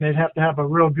They'd have to have a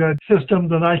real good system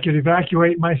that I could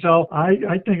evacuate myself.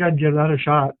 I think I'd give that a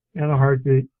shot in a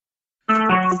heartbeat.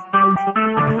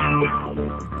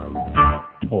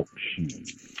 Oh,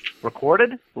 shoot.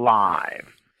 Recorded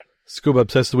live. Scuba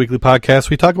Obsessed, the weekly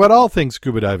podcast. We talk about all things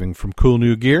scuba diving, from cool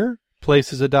new gear,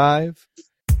 places to dive.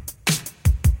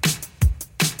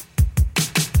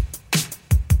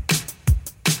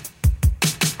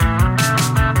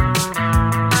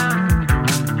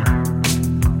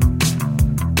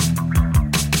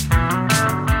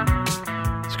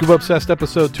 Scuba Obsessed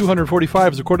episode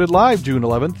 245 is recorded live June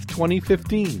 11th,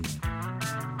 2015.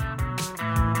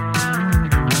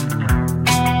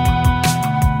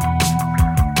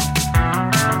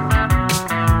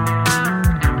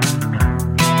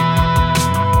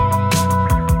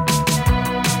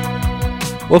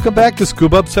 Welcome back to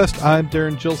Scuba Obsessed. I'm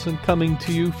Darrin Gilson, coming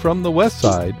to you from the west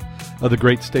side of the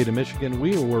great state of Michigan.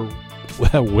 The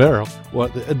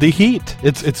heat.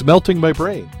 It's melting my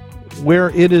brain.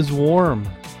 Where it is warm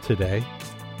today.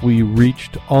 We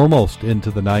reached almost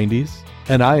into the 90s,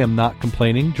 and I am not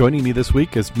complaining. Joining me this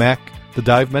week is Mack, the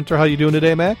dive mentor. How you doing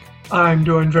today, Mack? I'm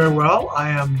doing very well. I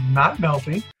am not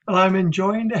melting, and I'm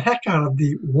enjoying the heck out of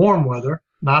the warm weather,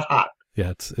 not hot.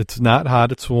 Yeah, it's not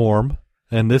hot, it's warm,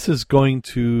 and this is going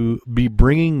to be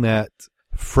bringing that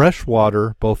fresh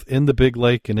water, both in the big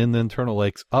lake and in the internal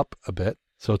lakes, up a bit.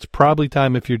 So it's probably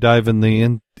time, if you're diving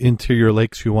the interior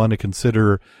lakes, you want to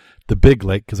consider the big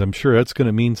lake, because I'm sure that's going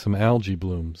to mean some algae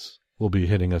blooms will be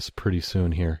hitting us pretty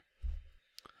soon here.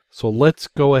 So let's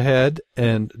go ahead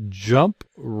and jump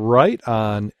right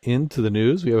on into the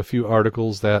news. We have a few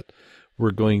articles that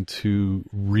we're going to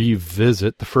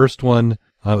revisit. The first one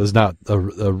is not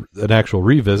an actual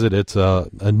revisit. It's a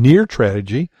near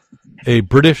tragedy. A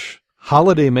British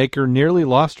holidaymaker nearly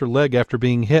lost her leg after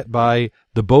being hit by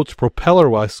the boat's propeller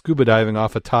while scuba diving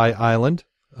off a Thai island.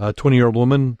 A 20-year-old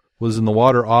woman was in the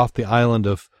water off the island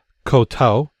of Koh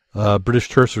Tao. British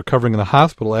tourist recovering in the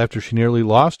hospital after she nearly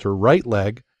lost her right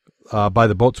leg by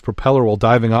the boat's propeller while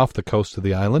diving off the coast of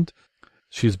the island.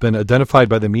 She's been identified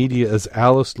by the media as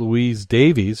Alice Louise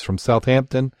Davies from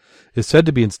Southampton, is said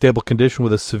to be in stable condition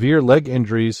with a severe leg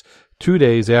injuries 2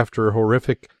 days after a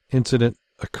horrific incident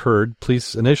occurred.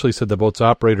 Police initially said the boat's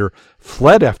operator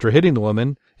fled after hitting the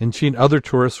woman, and she and other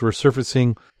tourists were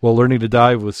surfacing while learning to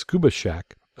dive with Scuba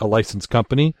Shack, a licensed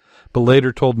company, but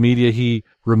later told media he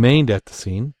remained at the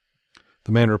scene.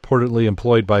 The man reportedly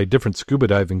employed by a different scuba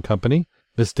diving company.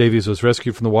 Miss Davies was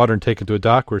rescued from the water and taken to a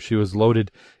dock where she was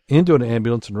loaded into an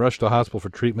ambulance and rushed to a hospital for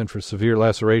treatment for severe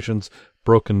lacerations,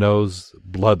 broken nose,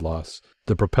 blood loss.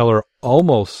 The propeller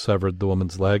almost severed the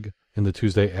woman's leg in the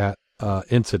Tuesday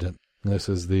incident. This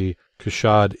is the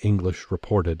Kashad English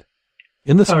reported.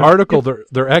 In this article,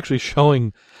 they're actually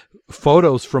showing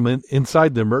photos from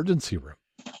inside the emergency room.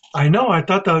 I know. I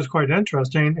thought that was quite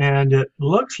interesting, and it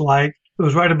looks like it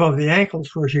was right above the ankles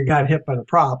where she got hit by the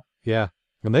prop. Yeah,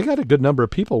 and they got a good number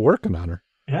of people working on her.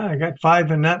 Yeah, I got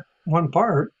 5 in that one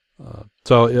part.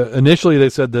 So initially they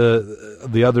said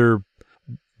the other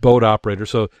boat operator,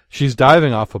 so she's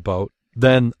diving off a boat,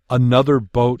 then another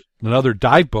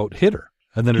dive boat hit her.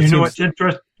 And then you know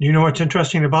what's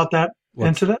interesting about that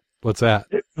incident? What's that?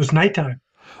 It was nighttime.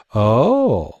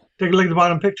 Oh. Take a look at the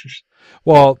bottom pictures.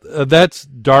 Well, that's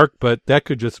dark, but that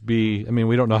could just be,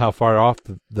 we don't know how far off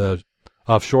the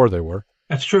offshore they were.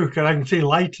 That's true, because I can see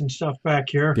lights and stuff back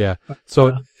here. Yeah.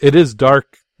 So it is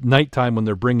dark nighttime when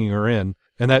they're bringing her in,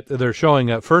 and that they're showing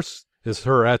at first is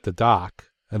her at the dock,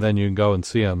 and then you can go and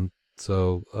see them.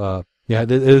 So,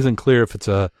 it isn't clear if it's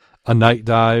a night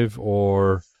dive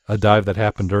or a dive that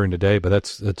happened during the day, but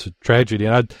it's a tragedy.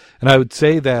 And I would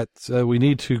say that we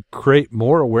need to create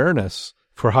more awareness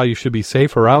for how you should be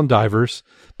safe around divers.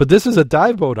 But this is a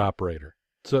dive boat operator,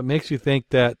 so it makes you think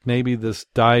that maybe this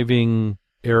diving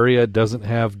area doesn't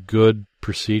have good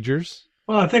procedures.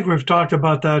 Well, I think we've talked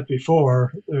about that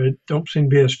before. They don't seem to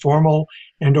be as formal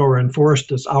and or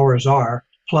enforced as ours are.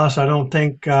 Plus, I don't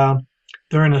think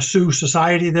they're in a Sioux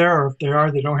society there, or if they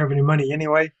are, they don't have any money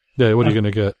anyway. Yeah, what are you going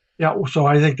to get? Yeah, so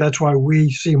I think that's why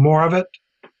we see more of it.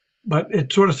 But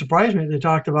it sort of surprised me. They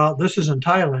talked about this is in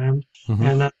Thailand,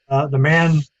 and that the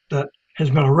man that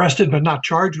has been arrested but not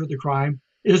charged with the crime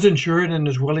is insured and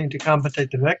is willing to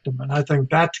compensate the victim. And I think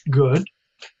that's good.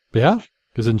 Yeah,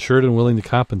 is insured and willing to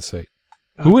compensate.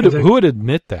 Who would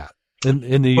admit that?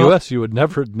 In the U.S., you would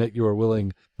never admit you were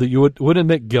willing, that you would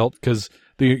admit guilt, because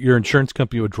your insurance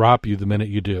company would drop you the minute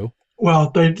you do.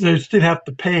 Well, they still have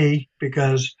to pay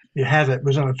because it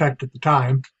was in effect at the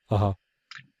time. Uh-huh.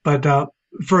 But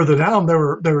further down, they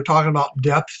were talking about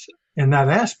deaths in that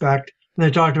aspect. And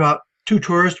they talked about 2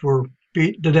 tourists were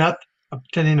beat to death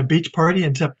attending a beach party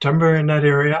in September in that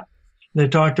area. They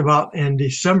talked about in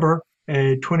December,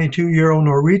 a 22-year-old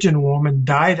Norwegian woman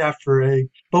died after a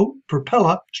boat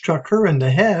propeller struck her in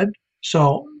the head.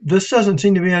 So this doesn't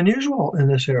seem to be unusual in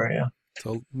this area.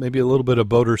 So maybe a little bit of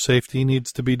boater safety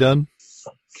needs to be done?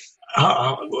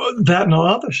 That and all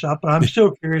other stuff, but I'm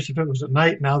still curious if it was at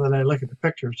night now that I look at the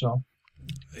picture. So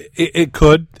it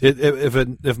could,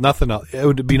 if nothing else, it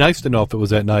would be nice to know if it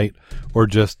was at night or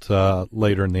just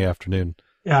later in the afternoon.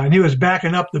 Yeah, and he was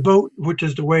backing up the boat, which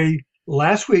is the way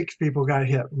last week's people got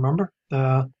hit. Remember?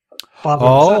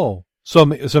 So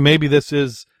maybe this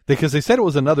is because they said it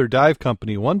was another dive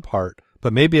company one part,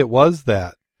 but maybe it was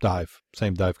that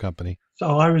same dive company.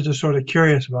 So I was just sort of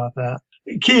curious about that.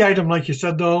 Key item, like you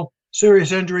said, though,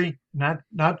 serious injury,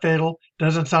 not fatal.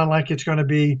 Doesn't sound like it's going to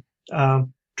be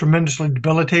tremendously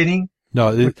debilitating. No,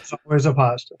 it's always a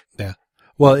positive. Yeah.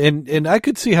 Well, and I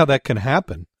could see how that can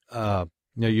happen.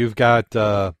 You've got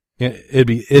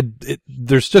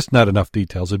there's just not enough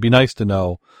details. It'd be nice to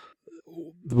know,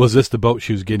 was this the boat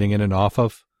she was getting in and off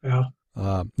of? Yeah.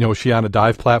 Was she on a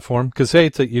dive platform? Because say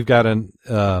you've got an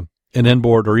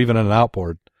inboard or even an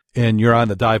outboard, and you're on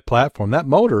the dive platform, that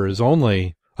motor is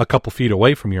only a couple feet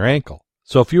away from your ankle.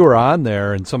 So if you were on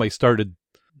there and somebody started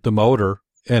the motor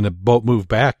and a boat moved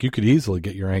back, you could easily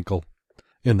get your ankle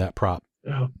in that prop.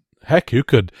 Yeah. Heck, you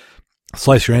could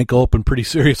slice your ankle open pretty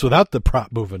serious without the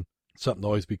prop moving. Something to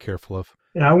always be careful of.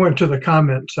 Yeah, I went to the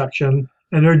comment section,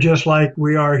 and they're just like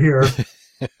we are here.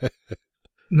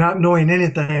 Not knowing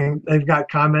anything, they've got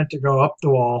comment to go up the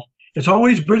wall. It's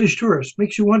always British tourists.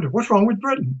 Makes you wonder, what's wrong with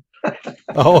Britain?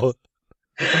 Oh.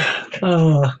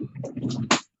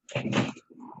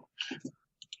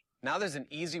 Now there's an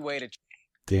easy way to...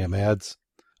 Damn ads.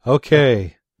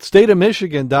 Okay. State of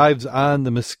Michigan dives on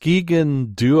the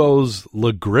Muskegon duo's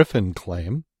Le Griffin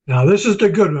claim. Now, this is the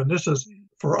good one. This is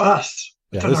for us.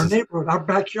 It's in our neighborhood, our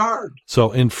backyard.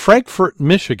 So in Frankfort,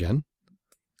 Michigan,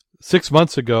 6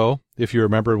 months ago, if you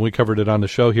remember, and we covered it on the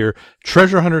show here,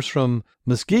 treasure hunters from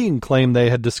Muskegon claimed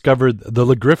they had discovered the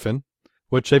Le Griffin,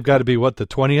 which they've got to be, the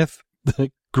 20th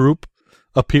group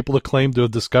of people to claim to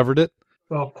have discovered it?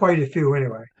 Well, quite a few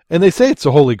anyway. And they say it's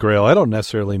a holy grail. I don't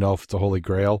necessarily know if it's a holy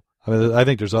grail. I mean, I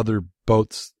think there's other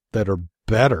boats that are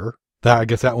better. I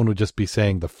guess that one would just be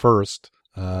saying the first,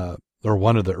 or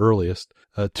one of the earliest.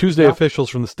 Tuesday, officials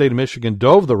from the state of Michigan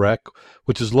dove the wreck,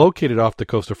 which is located off the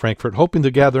coast of Frankfort, hoping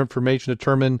to gather information to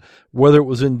determine whether it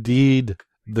was indeed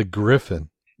the Griffin.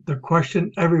 The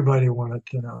question everybody wanted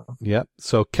to know. Yep.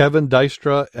 So Kevin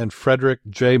Dystra and Frederick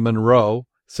J. Monroe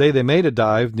say they made a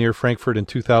dive near Frankfort in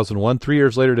 2001. 3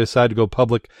 years later, they decided to go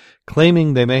public,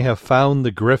 claiming they may have found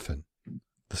the Griffin.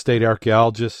 The state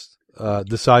archaeologists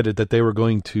decided that they were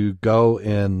going to go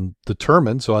and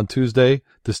determine. So on Tuesday,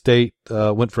 the state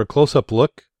went for a close-up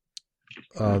look.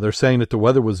 They're saying that the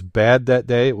weather was bad that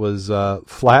day. It was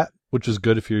flat, which is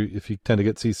good if you tend to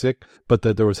get seasick, but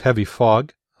that there was heavy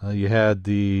fog. You had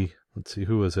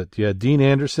who was it? You had Dean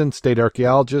Anderson, state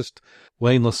archaeologist,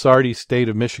 Wayne Lasardi, state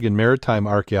of Michigan maritime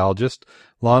archaeologist,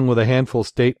 along with a handful of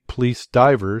state police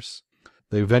divers.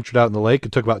 They ventured out in the lake.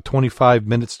 It took about 25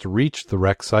 minutes to reach the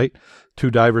wreck site.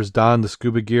 2 divers donned the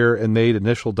scuba gear and made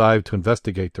initial dive to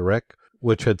investigate the wreck,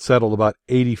 which had settled about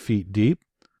 80 feet deep.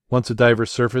 Once the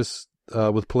divers surfaced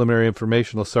with preliminary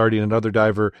information, Lasardi and another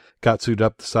diver got suited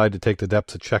up, decided to take the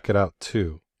depths to check it out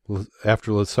too.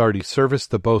 After Lasardi's service,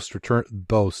 the boats returned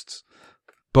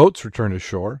to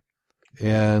shore,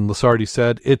 and Lasardi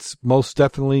said, "It's most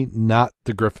definitely not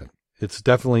the Griffin. It's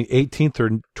definitely 19th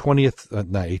or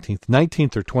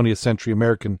 20th century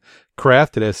American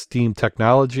craft. It has steam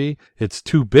technology. It's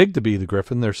too big to be the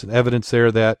Griffin. There's some evidence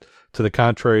there that, to the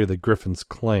contrary of the Griffin's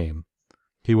claim."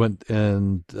 He went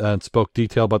and spoke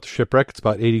detail about the shipwreck. It's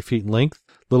about 80 feet in length,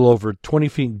 a little over 20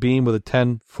 feet in beam with a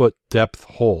 10-foot depth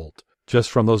hold.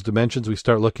 Just from those dimensions, we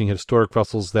start looking at historic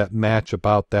vessels that match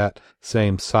about that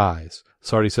same size.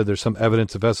 Sardi said there's some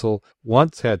evidence the vessel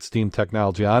once had steam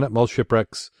technology on it. Most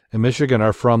shipwrecks in Michigan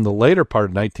are from the later part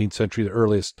of the 19th century, the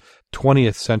earliest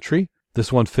 20th century.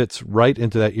 This one fits right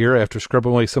into that era. After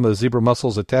scrubbing away some of the zebra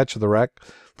mussels attached to the wreck,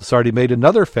 Lasardi made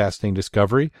another fascinating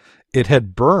discovery. It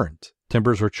had burned.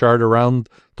 Timbers were charred around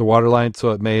the waterline,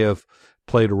 so it may have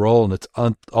played a role in its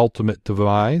ultimate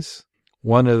demise.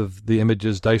 One of the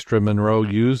images Dystra and Monroe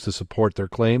used to support their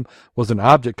claim was an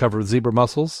object covered with zebra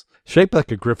mussels, shaped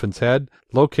like a griffin's head,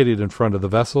 located in front of the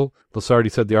vessel.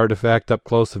 Lasardi said the artifact, up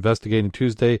close investigating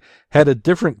Tuesday, had a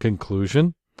different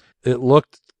conclusion. It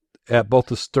looked at both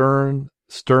the stern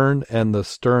and the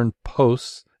stern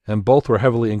posts, and both were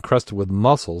heavily encrusted with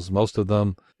mussels. Most of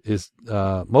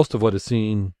what is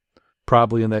seen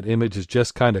probably in that image is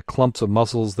just kind of clumps of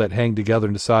muscles that hang together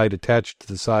in the side, attached to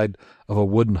the side of a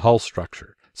wooden hull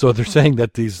structure. So they're saying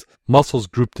that these muscles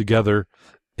grouped together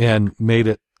and made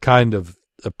it kind of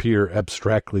appear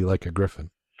abstractly like a griffin.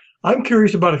 I'm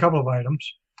curious about a couple of items.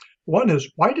 One is,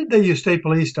 why did they use state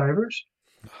police divers?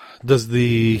 Does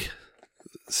the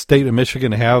state of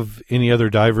Michigan have any other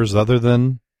divers other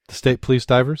than the state police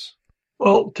divers?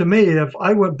 Well, to me, if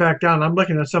I went back down, I'm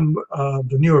looking at some of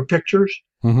the newer pictures.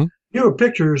 Mm-hmm. Newer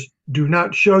pictures do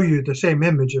not show you the same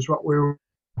image as what we were.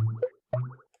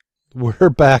 We're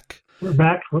back. We're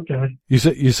back. Okay.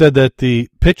 You said that the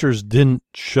pictures didn't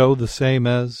show the same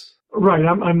as? Right.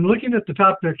 I'm looking at the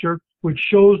top picture, which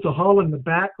shows the hull in the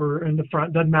back or in the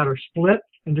front, doesn't matter, split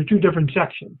into two different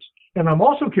sections. And I'm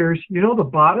also curious, the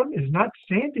bottom is not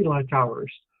sandy like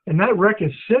ours. And that wreck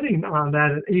is sitting on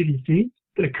that at 80 feet.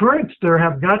 The currents there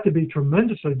have got to be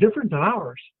tremendously different than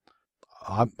ours.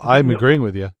 I'm agreeing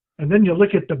with you. And then you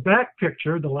look at the back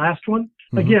picture, the last one.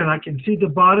 Mm-hmm. Again, I can see the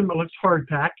bottom. It looks hard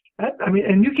packed.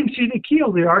 And you can see the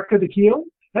keel, the arc of the keel.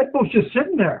 That boat's just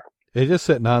sitting there. It's just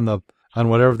sitting on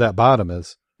whatever that bottom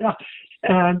is. Yeah.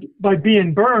 And by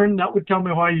being burned, that would tell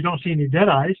me why you don't see any dead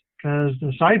eyes, because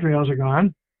the side rails are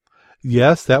gone.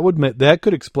 Yes, that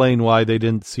could explain why they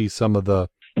didn't see some of the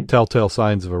telltale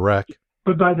signs of a wreck.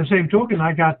 But by the same token,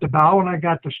 I got the bow and I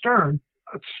got the stern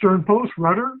post,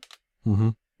 rudder. Mm-hmm.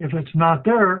 If it's not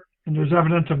there and there's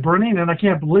evidence of burning, and I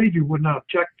can't believe you would not have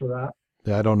checked for that.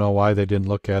 Yeah, I don't know why they didn't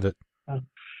look at it.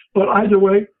 But either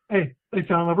way, hey, they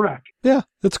found the wreck. Yeah,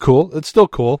 it's cool. It's still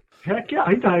cool. Heck yeah,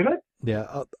 I dive it.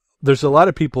 Yeah, there's a lot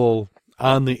of people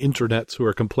on the internets who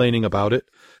are complaining about it,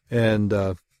 and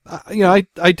I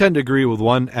tend to agree with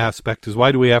one aspect: is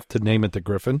why do we have to name it the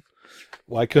Griffin?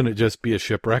 Why couldn't it just be a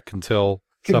shipwreck until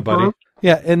somebody?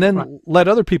 Yeah, and then let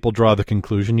other people draw the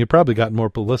conclusion. You probably got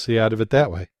more publicity out of it that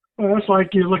way. Well, it's like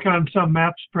you look on some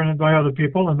maps printed by other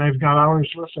people, and they've got ours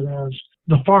listed as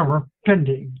the farmer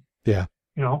pending. Yeah.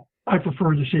 I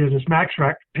prefer to see it as Max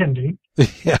Wreck pending.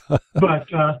 Yeah. But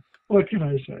what can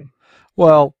I say?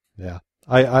 Well, yeah,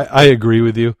 I agree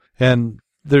with you. And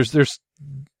there's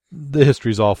the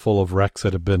history's all full of wrecks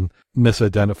that have been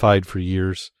misidentified for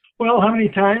years. Well, how many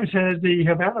times has the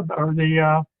Havana or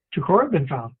the Chicora been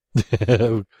found?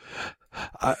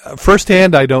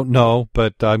 Firsthand, I don't know,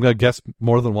 but I'm going to guess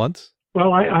more than once.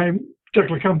 Well, I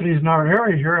particular companies in our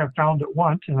area here have found it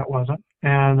once, and it wasn't.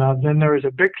 And then there was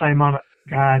a big claim on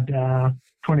it,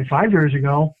 25 years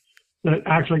ago, that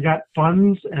actually got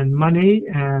funds and money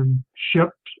and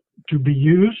shipped to be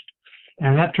used.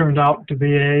 And that turned out to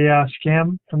be a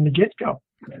scam from the get-go.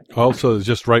 Oh, so it's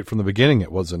just right from the beginning.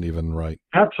 It wasn't even right.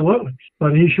 Absolutely.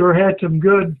 But he sure had some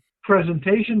good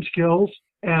presentation skills.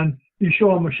 And you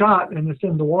show him a shot and it's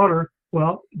in the water.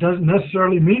 Well, it doesn't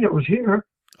necessarily mean it was here.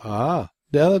 Ah,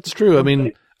 yeah, that's true. I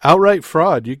mean, outright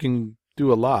fraud, you can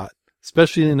do a lot,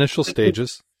 especially in the initial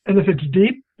stages. And if it's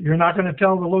deep, you're not going to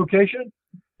tell the location.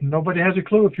 Nobody has a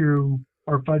clue if you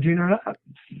are fudging or not.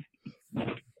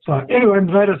 So anyway, I'm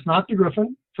glad it's not the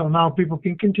Griffin. So now people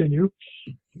can continue.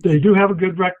 They do have a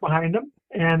good wreck behind them,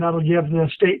 and that'll give the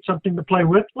state something to play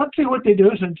with. Let's see what they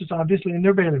do, since it's obviously in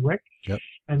their bailiwick. Yep.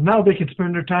 And now they can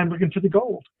spend their time looking for the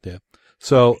gold. Yeah.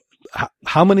 So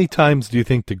how many times do you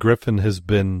think the Griffin has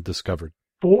been discovered?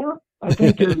 4. I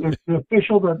think is the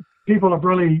official that people have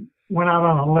really went out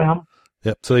on a limb.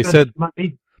 Yep. So they said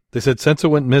since it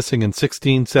went missing in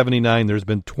 1679, there's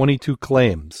been 22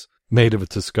 claims made of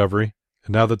its discovery.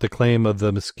 And now that the claim of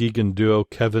the Muskegon duo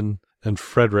Kevin and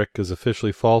Frederick is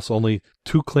officially false, only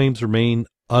 2 claims remain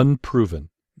unproven.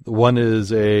 One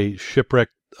is a shipwreck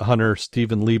hunter,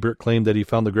 Stephen Liebert, claimed that he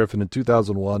found the Griffin in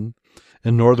 2001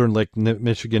 in northern Lake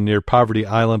Michigan near Poverty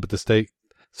Island, but the state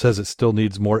says it still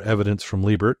needs more evidence from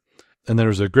Liebert. And then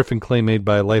there's a Griffin claim made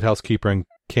by a lighthouse keeper in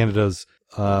Canada's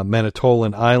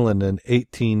Manitoulin Island in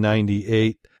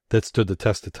 1898 that stood the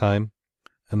test of time.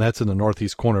 And that's in the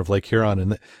northeast corner of Lake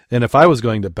Huron. And if I was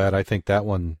going to bet, I think that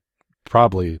one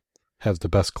probably has the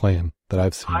best claim that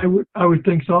I've seen. I would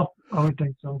think so. I would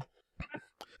think so.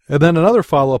 And then another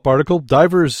follow-up article,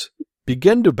 divers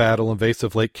begin to battle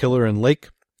invasive lake killer in Lake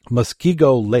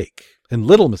Muskego Lake, in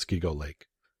Little Muskego Lake.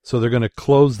 So they're going to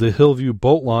close the Hillview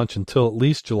boat launch until at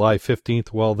least July 15th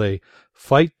while they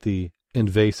fight the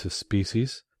invasive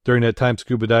species. During that time,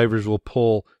 scuba divers will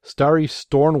pull starry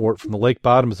stornwort from the lake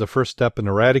bottom as a first step in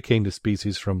eradicating the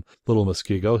species from Little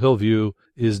Muskego. Hillview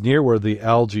is near where the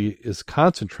algae is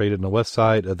concentrated on the west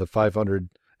side of the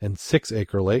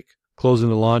 506-acre lake. Closing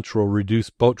the launch will reduce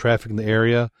boat traffic in the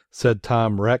area, said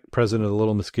Tom Reck, president of the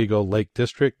Little Muskego Lake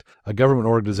District, a government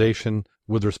organization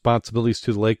with responsibilities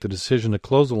to the lake. The decision to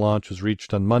close the launch was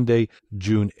reached on Monday,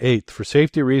 June 8th. For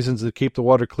safety reasons, to keep the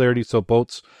water clarity so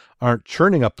boats aren't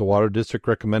churning up the water, district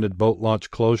recommended boat launch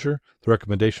closure. The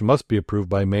recommendation must be approved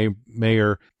by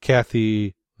Mayor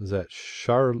Kathy,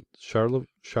 Charlorati?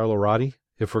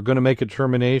 If we're going to make a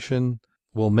determination,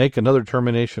 we'll make another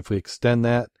determination if we extend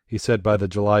that, he said, by the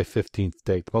July 15th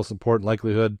date. The most important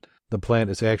likelihood the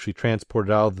plant is actually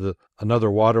transported out of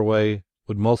another waterway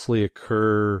would mostly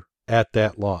occur at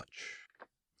that launch.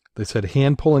 They said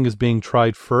hand pulling is being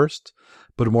tried first,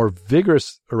 but a more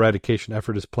vigorous eradication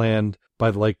effort is planned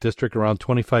by the Lake District. Around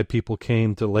 25 people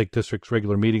came to the Lake District's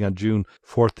regular meeting on June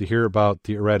 4th to hear about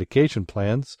the eradication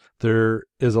plans. There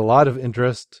is a lot of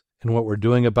interest in what we're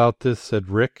doing about this, said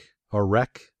Rec,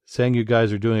 saying you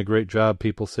guys are doing a great job.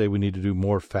 People say we need to do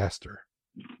more faster.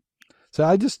 So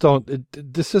I just don't,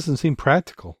 this doesn't seem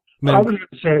practical. I was going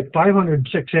to say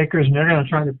 506 acres and they're going to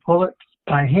try to pull it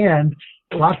by hand.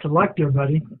 Lots of luck there,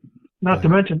 buddy. Not to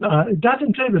mention, it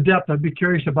doesn't say the depth. I'd be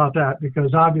curious about that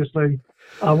because obviously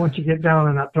once you get down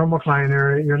in that thermocline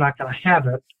area, you're not going to have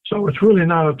it. So it's really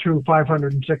not a true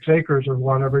 506 acres or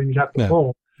whatever you'd have to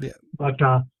pull. Yeah. But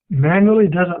manually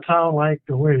doesn't sound like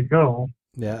the way to go.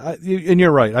 Yeah, and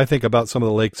you're right. I think about some of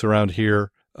the lakes around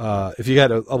here. If you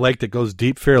got a lake that goes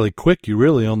deep fairly quick, you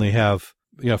really only have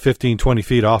 15, 20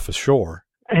 feet off the shore.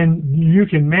 And you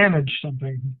can manage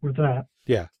something with that.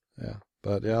 Yeah.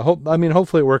 But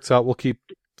hopefully it works out. We'll keep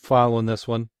following this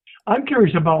one. I'm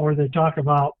curious about where they talk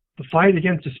about the fight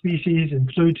against the species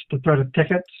includes the threat of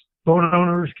tickets. Boat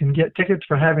owners can get tickets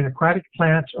for having aquatic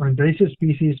plants or invasive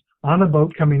species on a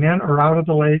boat coming in or out of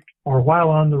the lake or while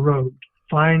on the road.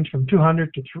 Fines from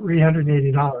 $200 to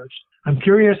 $380. I'm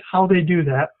curious how they do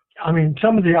that. I mean,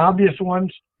 some of the obvious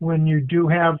ones, when you do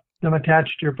have them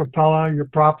attached to your propeller, your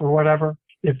prop, or whatever,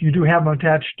 if you do have them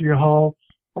attached to your hull,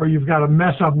 or you've got a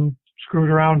mess of them screwed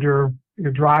around your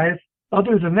drive.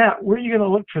 Other than that, where are you going to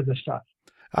look for this stuff?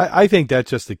 I think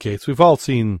that's just the case. We've all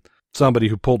seen somebody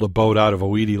who pulled a boat out of a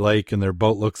weedy lake and their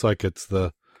boat looks like it's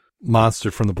the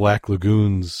monster from the Black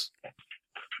Lagoon's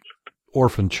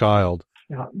orphan child.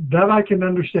 Yeah, that I can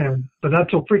understand, but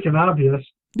that's so freaking obvious.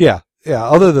 Yeah.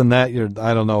 Other than that,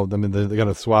 I don't know. I mean, they're going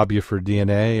to swab you for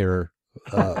DNA or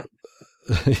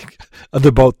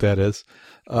the boat, that is.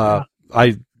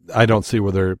 I don't see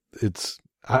whether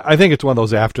I think it's one of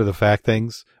those after the fact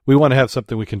things. We want to have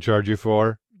something we can charge you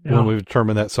for when we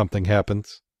determine that something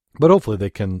happens. But hopefully they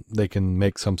can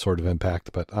make some sort of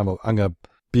impact. But I'm going to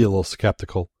be a little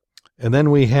skeptical. And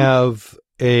then we have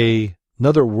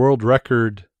another world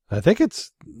record. I think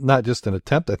it's not just an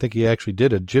attempt. I think he actually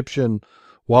did. Egyptian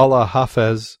Wala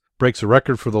Hafez breaks a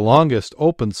record for the longest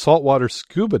open saltwater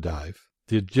scuba dive.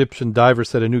 The Egyptian diver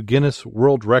set a new Guinness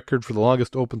World Record for the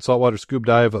longest open saltwater scuba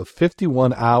dive of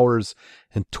 51 hours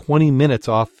and 20 minutes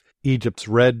off Egypt's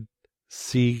Red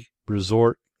Sea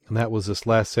resort. And that was this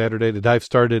last Saturday. The dive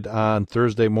started on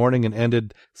Thursday morning and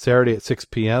ended Saturday at 6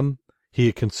 p.m. He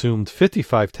had consumed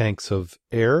 55 tanks of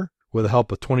air with the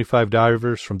help of 25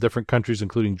 divers from different countries,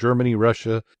 including Germany,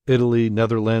 Russia, Italy,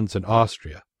 Netherlands, and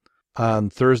Austria. On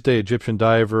Thursday, Egyptian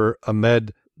diver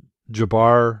Ahmed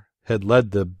Jabbar had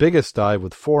led the biggest dive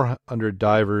with 400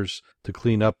 divers to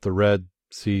clean up the Red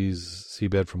Sea's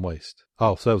seabed from waste.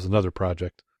 Oh, so that was another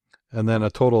project. And then a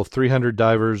total of 300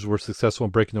 divers were successful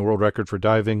in breaking the world record for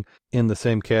diving in the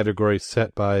same category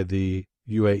set by the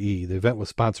UAE. The event was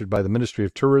sponsored by the Ministry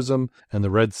of Tourism and the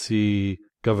Red Sea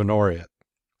Governorate.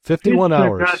 51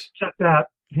 hours.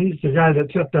 He's the guy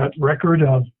that set that record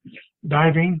of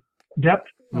diving depth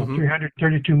of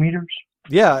 332 meters.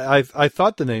 Yeah, I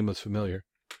thought the name was familiar.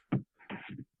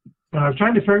 I was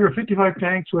trying to figure 55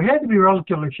 tanks, so it had to be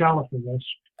relatively shallow for this.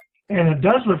 And it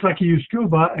does look like he used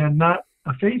scuba and not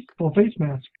a full face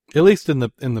mask. At least in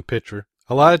the picture.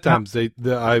 A lot of times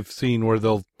I've seen where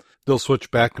they'll switch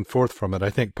back and forth from it.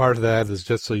 I think part of that is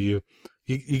just so you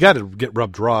got to get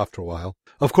rubbed raw after a while.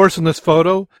 Of course, in this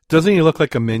photo, doesn't he look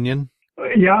like a minion?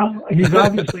 Yeah, he's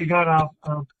obviously got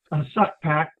a suck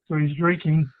pack, so he's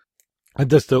drinking. And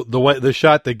just the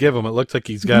shot they give him, it looks like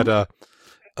he's got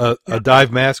a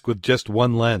dive mask with just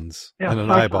one lens and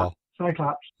an eyeball.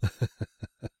 Cyclops.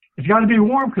 It's got to be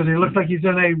warm because he looks like he's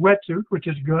in a wetsuit, which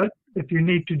is good if you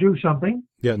need to do something.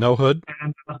 Yeah, no hood.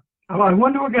 And I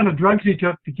wonder what kind of drugs he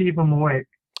took to keep him awake.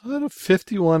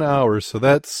 51 hours, so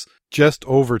that's just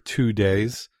over 2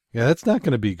 days. Yeah, that's not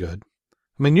going to be good.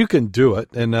 I mean, you can do it,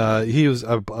 and he was,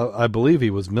 I believe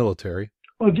he was military.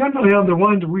 Well, generally on the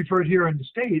ones that we've heard here in the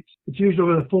States, it's usually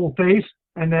with a full face,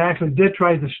 and they actually did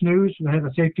try the snooze, and they had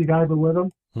a safety diver with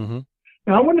them. Mm-hmm.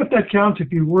 Now, I wonder if that counts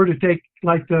if you were to take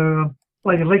like at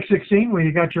Lake 16 where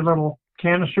you got your little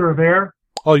canister of air.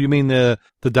 Oh, you mean the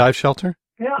dive shelter?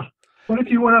 Yeah. What if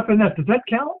you went up in that? Does that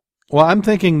count? Well, I'm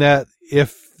thinking that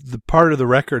if the part of the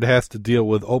record has to deal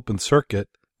with open circuit,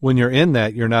 when you're in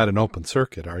that, you're not an open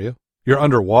circuit, are you? You're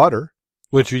underwater,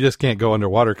 which you just can't go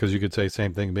underwater because you could say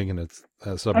same thing being in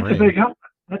a submarine. That's a big helmet.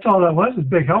 That's all that was, a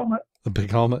big helmet. A big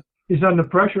helmet. He's under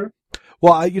pressure.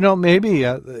 Well, maybe,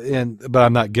 but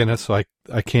I'm not Guinness, so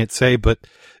I can't say. But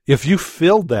if you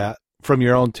filled that from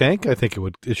your own tank, I think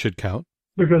it should count.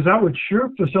 Because that would sure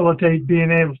facilitate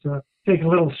being able to take a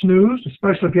little snooze,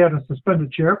 especially if you had a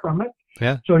suspended chair from it.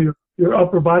 Yeah. So your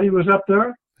upper body was up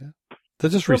there. Yeah.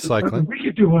 They're just recycling. We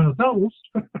could do one of those.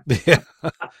 Yeah.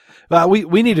 Well,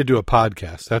 we need to do a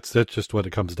podcast. That's just what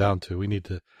it comes down to. We need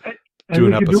to do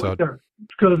an episode.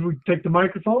 Because we take the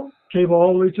microphone, cable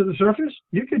all the way to the surface.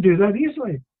 You could do that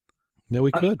easily. Yeah,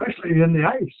 we could. Especially in the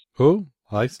ice. Oh,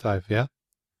 ice dive, yeah.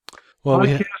 Well,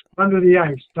 podcast under the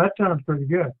ice. That sounds pretty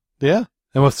good. Yeah.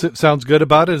 And what sounds good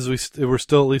about it is we're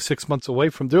still at least 6 months away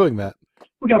from doing that.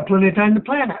 We got plenty of time to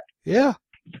plan it. Yeah.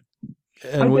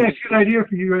 And I think it's a good idea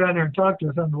for you to go down there and talk to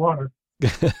us underwater.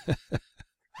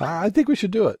 I think we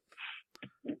should do it.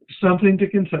 Something to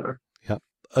consider. Yeah.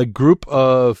 A group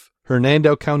of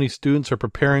Hernando County students are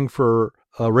preparing for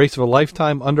a race of a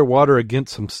lifetime underwater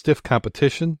against some stiff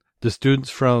competition. The students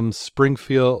from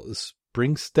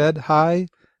Springstead High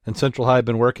and Central High have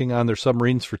been working on their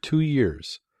submarines for 2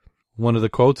 years. One of the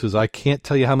quotes is, "I can't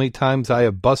tell you how many times I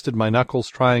have busted my knuckles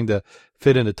trying to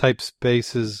fit into tight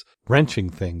spaces, wrenching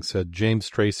things," said James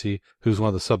Tracy, who's one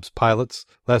of the sub's pilots.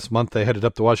 Last month, they headed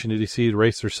up to Washington, D.C. to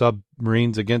race their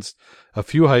submarines against a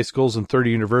few high schools and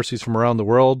 30 universities from around the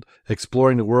world,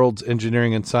 exploring the world's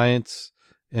engineering and science,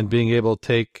 and being able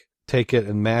to take it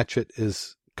and match it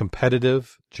is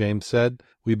competitive, James said.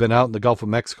 "We've been out in the Gulf of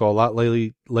Mexico a lot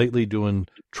lately doing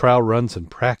trial runs and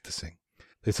practicing."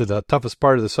 They said the toughest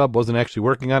part of the sub wasn't actually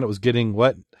working on it, was getting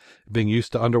wet, being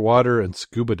used to underwater and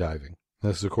scuba diving.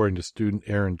 This is according to student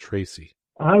Aaron Tracy.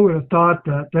 I would have thought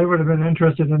that they would have been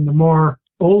interested in the more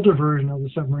older version of the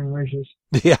submarine races.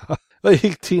 Yeah,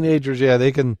 like teenagers, yeah,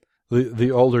 they can.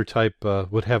 The older type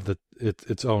would have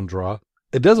its own draw.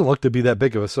 It doesn't look to be that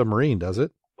big of a submarine, does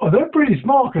it? Oh, they're pretty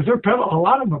small because a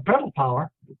lot of them are pedal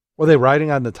power. Were they riding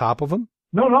on the top of them?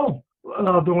 No.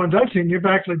 The ones I've seen, you've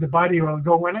actually, the body will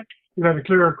go in it. You got a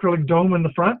clear acrylic dome in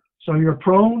the front, so you're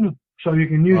prone, so you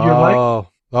can use your leg. Oh,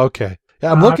 okay.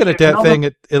 Yeah, I'm looking at that thing.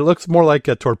 It looks more like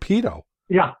a torpedo.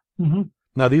 Yeah. Mm-hmm.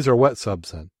 Now, these are wet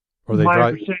subs then? Or they My dry?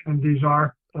 understanding, these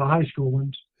are the high school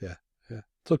ones. Yeah.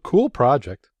 It's a cool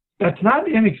project. That's not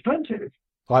inexpensive.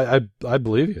 I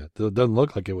believe you. It doesn't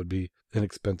look like it would be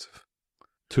inexpensive.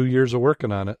 2 years of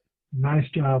working on it. Nice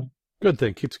job. Good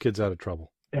thing. Keeps kids out of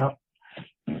trouble. Yeah.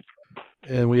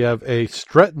 And we have a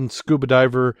Stretton scuba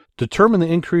diver determined the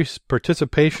increased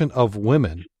participation of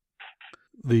women.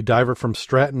 The diver from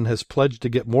Stratton has pledged to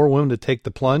get more women to take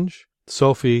the plunge.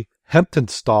 Sophie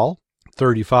Hemptonstall,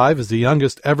 35, is the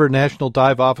youngest ever national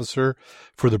dive officer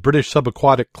for the British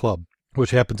Subaquatic Club,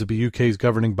 which happens to be UK's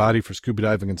governing body for scuba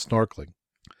diving and snorkeling.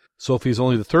 Sophie is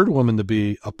only the third woman to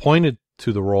be appointed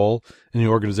to the role in the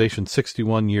organization's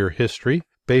 61-year history.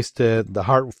 Based at the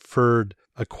Hartford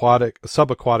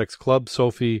Subaquatics Club,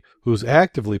 Sophie, who's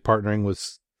actively partnering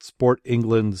with Sport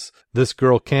England's This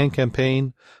Girl Can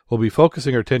campaign, will be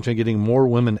focusing her attention on getting more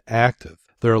women active.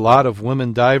 There are a lot of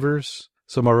women divers.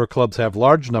 Some of our clubs have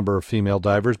large number of female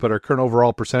divers, but our current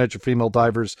overall percentage of female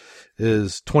divers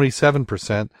is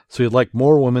 27%, so you'd like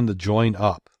more women to join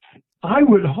up. I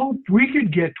would hope we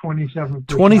could get 27%.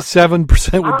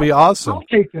 27% would be awesome. I'll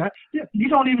take that. You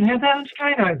don't even have that in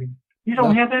skydiving. You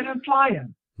don't have that in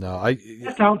flying. No,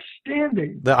 that's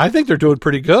outstanding. I think they're doing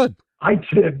pretty good. I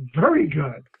did very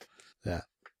good. Yeah.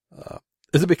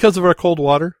 Is it because of our cold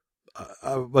water?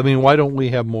 I mean, why don't we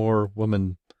have more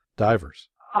women divers?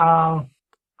 I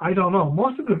don't know.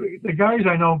 Most of the guys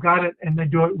I know got it, and they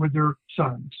do it with their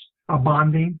sons.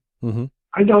 Bonding. Mm-hmm.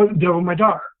 I know it with my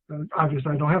daughter.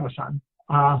 Obviously, I don't have a son.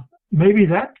 Maybe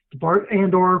that's the part,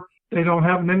 or they don't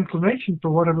have an inclination for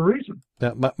whatever reason.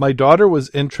 Yeah, my daughter was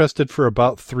interested for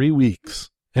about 3 weeks,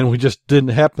 and we just didn't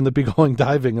happen to be going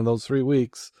diving in those 3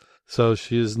 weeks. So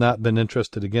she has not been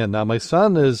interested again. Now my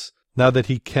son is, now that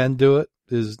he can do it,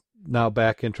 is now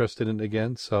back interested in it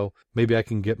again. So maybe I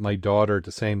can get my daughter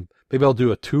maybe I'll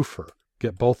do a twofer,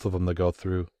 get both of them to go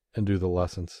through and do the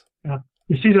lessons. Yeah.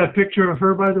 You see that picture of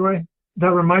her, by the way?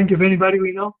 That remind you of anybody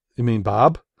we know? You mean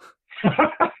Bob?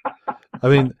 I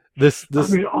mean, this. I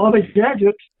mean, all the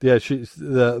gadgets. Yeah, she's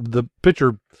the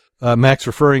picture Mac's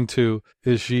referring to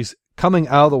is she's coming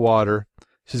out of the water,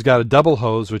 She's got a double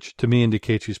hose, which to me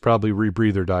indicates she's probably a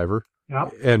rebreather diver.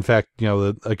 Yep. In fact,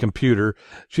 a computer.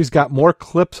 She's got more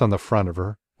clips on the front of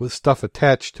her with stuff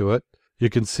attached to it. You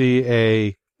can see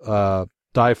a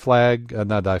safety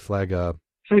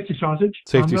sausage.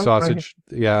 Safety sausage.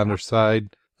 Right. Yeah, on her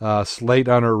side. Slate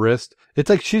on her wrist. It's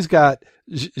like she's a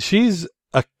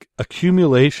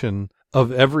accumulation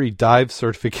of every dive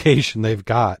certification they've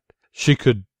got.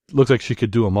 Looks like she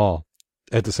could do them all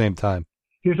at the same time.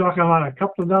 You're talking about a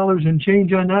couple of dollars and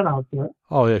change on that outfit.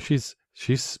 Oh yeah, she's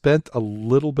spent a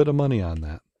little bit of money on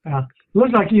that. Yeah,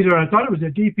 looks like I thought it was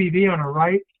a DPV on her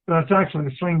right, but it's actually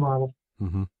a sling model.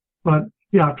 Mm-hmm. But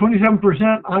yeah,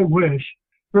 27%. I wish.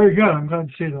 Very good. I'm glad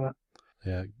to see that.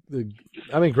 Yeah,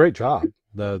 I mean, great job.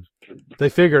 They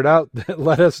figured out.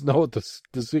 Let us know what the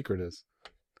secret is.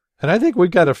 And I think we've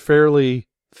got a fairly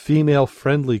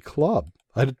female-friendly club.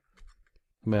 I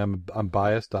mean, I'm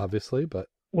biased, obviously, but.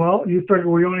 Well, you figure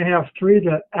we only have 3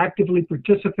 that actively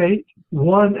participate.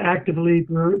 1 actively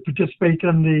participates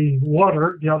in the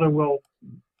water. The other will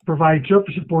provide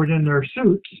surface support in their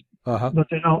suits, but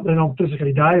they don't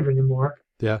physically dive anymore.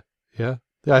 Yeah.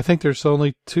 I think there's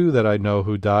only 2 that I know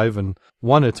who dive, and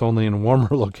 1 it's only in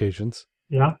warmer locations.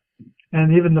 Yeah,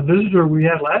 and even the visitor we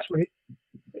had last week,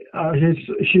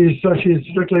 she's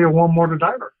strictly a warm water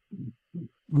diver.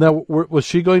 Now, was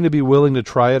she going to be willing to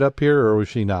try it up here, or was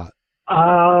she not?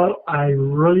 I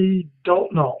really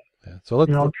don't know. Yeah, so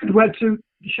let's. The wetsuit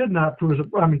should not prove.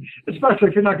 I mean, especially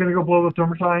if you're not going to go below the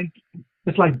thermocline.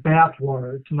 It's like bath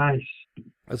water. It's nice.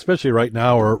 Especially right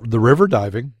now, or the river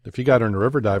diving. If you got her in the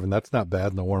river diving, that's not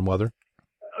bad in the warm weather.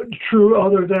 True,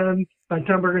 other than by the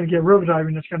time we're going to get river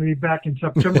diving, it's going to be back in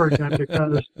September again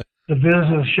because the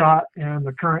viz is shot and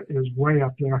the current is way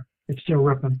up there. It's still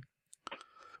ripping.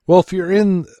 Well, if you're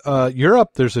in Europe,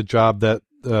 there's a job that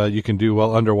you can do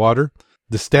while underwater.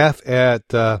 The staff at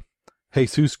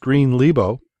Jesus Green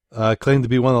Lebo claimed to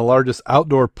be one of the largest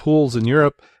outdoor pools in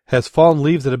Europe has fallen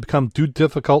leaves that have become too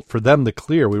difficult for them to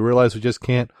clear. We realize we just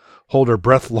can't hold our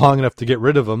breath long enough to get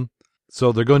rid of them.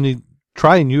 So they're going to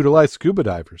try and utilize scuba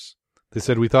divers. They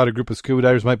said, we thought a group of scuba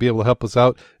divers might be able to help us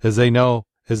out as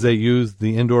they use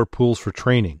the indoor pools for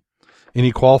training.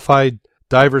 Any qualified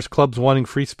divers clubs wanting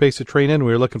free space to train in,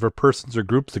 we are looking for persons or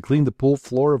groups to clean the pool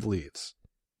floor of leaves.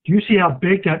 Do you see how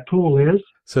big that pool is? It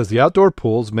says the outdoor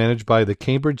pool is managed by the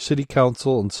Cambridge City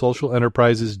Council and Social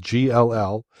Enterprises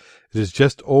GLL. It is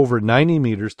just over 90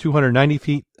 meters,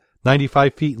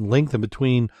 95 feet in length, and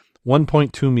between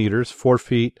 1.2 meters, 4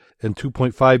 feet, and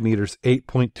 2.5 meters,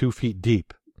 8.2 feet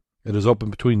deep. It is open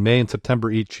between May and September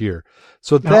each year.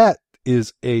 So that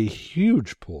is a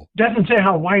huge pool. Doesn't say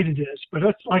how wide it is, but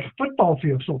it's like a football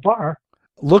field so far.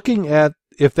 Looking at,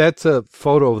 if that's a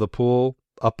photo of the pool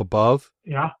up above,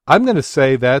 I'm going to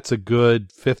say that's a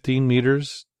good 15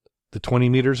 meters to 20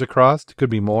 meters across. It could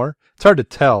be more. It's hard to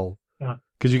tell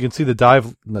because you can see the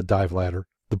dive ladder,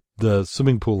 the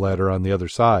swimming pool ladder on the other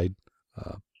side.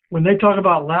 When they talk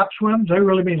about lap swims, they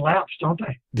really mean laps, don't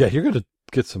they? Yeah, you're going to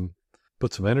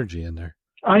put some energy in there.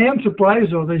 I am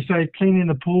surprised, though, they say cleaning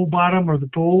the pool bottom or the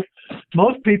pool.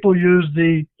 Most people use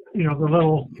the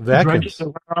little dredges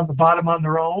that are on the bottom on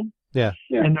their own. Yeah.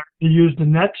 And they use the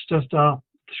nets just to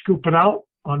scoop it out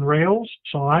on rails.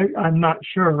 So I'm not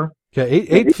sure. Yeah,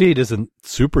 8 feet isn't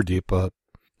super deep. A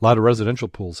lot of residential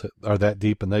pools are that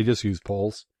deep, and they just use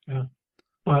poles. Yeah.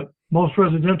 But most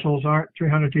residentials aren't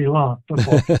 300 feet long.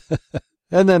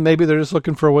 And then maybe they're just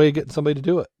looking for a way of getting somebody to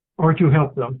do it. Or to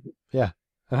help them. Yeah.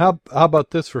 And how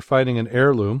about this for finding an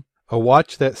heirloom? A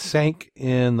watch that sank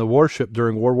in the warship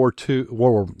during World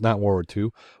War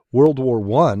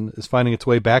I is finding its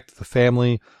way back to the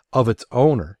family of its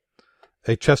owner.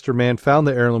 A Chester man found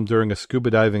the heirloom during a scuba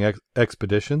diving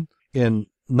expedition. In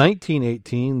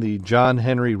 1918, the John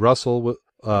Henry Russell was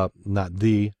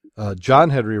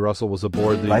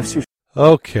aboard the...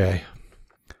 Okay.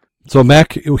 So,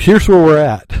 Mac, here's where we're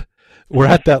at. We're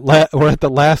at the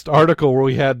last article where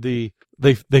we had they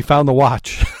found the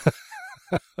watch.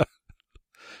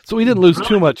 So we didn't lose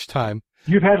too much time.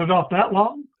 You've had it off that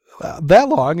long? That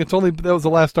long? That was the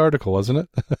last article, wasn't it?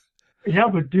 Yeah,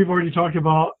 but you've already talked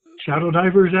about shadow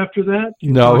divers after that.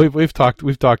 We've talked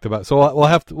about it. So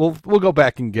we'll go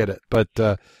back and get it. But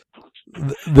the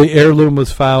heirloom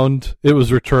was found. It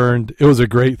was returned. It was a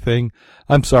great thing.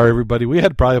 I'm sorry, everybody. We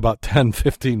had probably about 10,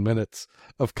 15 minutes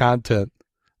of content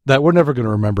that we're never going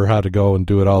to remember how to go and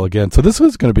do it all again. So this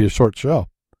was going to be a short show.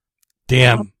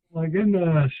 Damn. Oh, my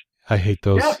goodness. I hate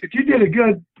those. Yeah, but you did a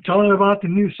good telling about the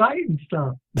new site and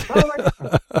stuff.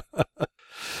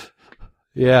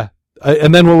 Yeah.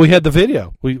 And then when we had the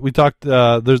video, we talked,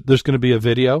 there's going to be a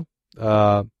video.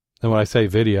 And when I say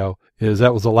video,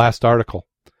 that was the last article.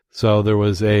 So there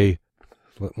was let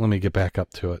me get back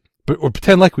up to it. Or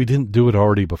pretend like we didn't do it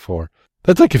already before.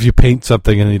 That's like if you paint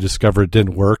something and you discover it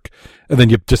didn't work, and then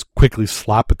you just quickly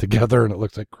slap it together and it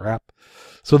looks like crap.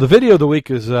 So the video of the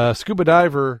week is scuba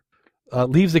diver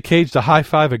leaves the cage to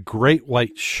high-five a great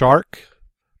white shark.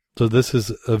 So this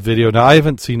is a video. Now, I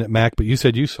haven't seen it, Mac, but you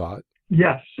said you saw it.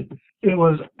 Yes. It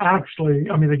was actually,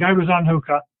 the guy was on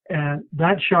hookah, and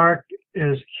that shark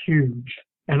is huge.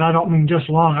 And I don't mean just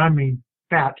long, I mean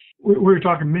fat. We were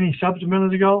talking mini subs a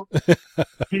minute ago.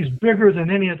 He's bigger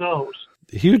than any of those.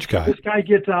 Huge guy. This guy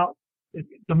gets out,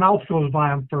 the mouth goes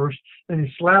by him first, then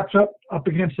he slaps up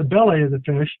against the belly of the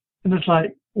fish, and it's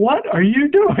like, what are you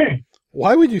doing?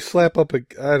 Why would you slap up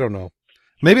I don't know.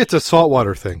 Maybe it's a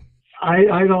saltwater thing. I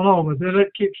don't know, but then it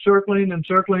keeps circling and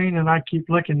circling, and I keep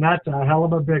looking. That's a hell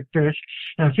of a big fish.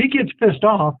 And if he gets pissed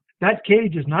off, that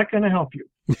cage is not going to help you.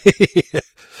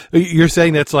 You're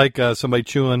saying that's like somebody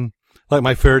chewing, like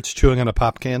my ferret's chewing on a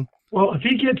pop can? Well, if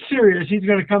he gets serious, he's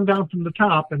going to come down from the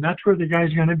top, and that's where the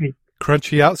guy's going to be.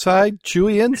 Crunchy outside,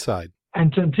 chewy inside.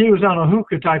 And since he was on a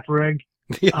hookah type rig,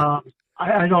 I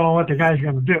don't know what the guy's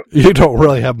going to do. You don't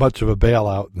really have much of a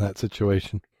bailout in that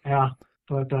situation. Yeah,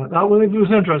 but that was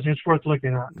interesting. It's worth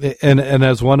looking at. And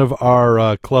as one of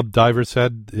our club divers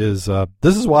said, this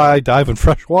is why I dive in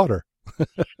fresh water.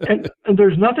 and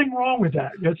there's nothing wrong with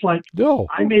that. It's like, no.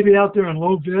 I may be out there in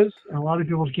low vis, and a lot of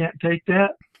people can't take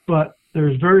that, but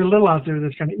there's very little out there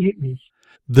that's going to eat me.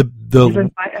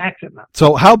 Even by accident.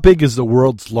 So how big is the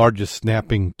world's largest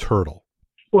snapping turtle?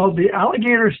 Well, the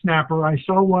alligator snapper, I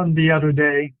saw one the other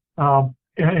day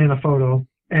in a photo,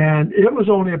 and it was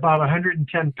only about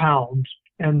 110 pounds.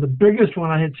 And the biggest one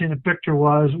I had seen a picture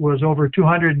was over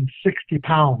 260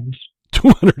 pounds.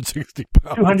 260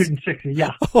 pounds? 260,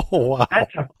 yeah. Oh, wow.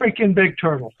 That's a freaking big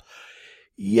turtle.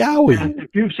 Yowie. And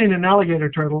if you've seen an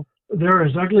alligator turtle, they're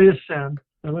as ugly as sin.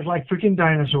 They look like freaking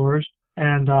dinosaurs.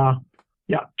 And,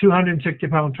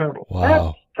 260-pound turtle.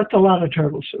 Wow. That's a lot of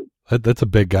turtle soup. That's a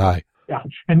big guy. Yeah.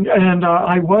 And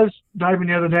I was diving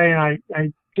the other day, and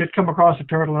I did come across a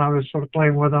turtle, and I was sort of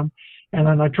playing with him. And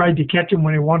then I tried to catch him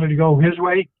when he wanted to go his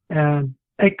way, and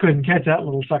I couldn't catch that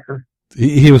little sucker.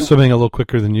 He was swimming a little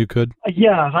quicker than you could?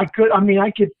 Yeah, I could.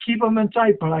 I could keep him in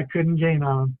sight, but I couldn't gain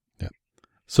on him. Yeah.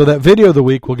 So that video of the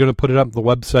week, we're going to put it up on the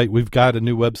website. We've got a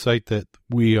new website that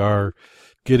we are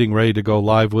getting ready to go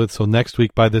live with. So next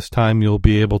week by this time, you'll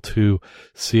be able to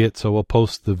see it. So we'll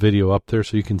post the video up there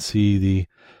so you can see the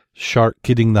shark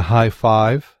getting the high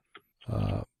five.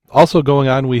 Also going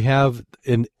on, we have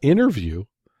an interview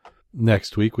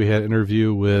next week. We had an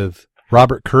interview with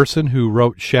Robert Kurson, who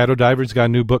wrote Shadow Divers. He's got a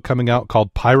new book coming out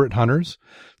called Pirate Hunters.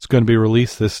 It's going to be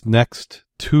released this next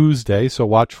Tuesday, so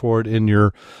watch for it in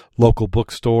your local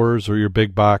bookstores or your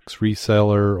big box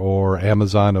reseller or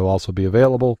Amazon. It'll also be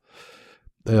available.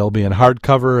 It'll be in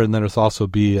hardcover, and then it'll also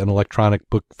be an electronic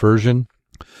book version.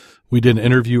 We did an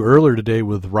interview earlier today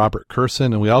with Robert Kurson,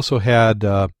 and we also had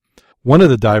one of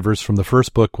the divers from the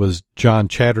first book was John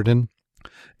Chatterton,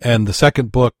 and the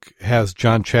second book has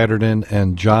John Chatterton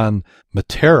and John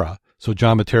Mattera. So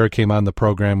John Mattera came on the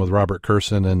program with Robert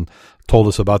Kurson and told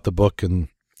us about the book and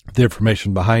the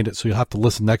information behind it. So you'll have to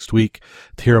listen next week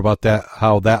to hear about that,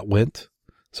 how that went.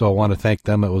 So I want to thank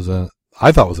them. I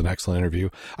thought it was an excellent interview.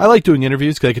 I like doing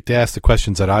interviews because I get to ask the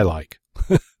questions that I like,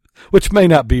 which may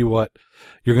not be what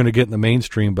you're going to get in the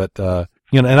mainstream, but,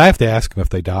 and I have to ask them if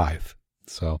they dive.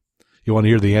 So you want to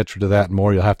hear the answer to that and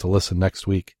more, you'll have to listen next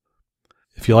week.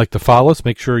 If you like to follow us,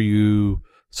 make sure you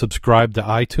subscribe to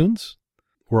iTunes.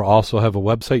 We also have a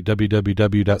website,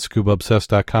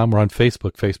 www.scubaobsessed.com. We're on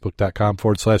Facebook,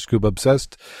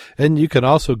 facebook.com/scubaobsessed. And you can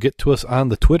also get to us on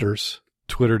the Twitters,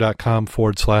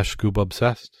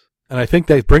 twitter.com/scubaobsessed. And I think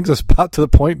that brings us about to the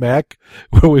point, Mac,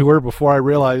 where we were before I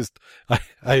realized I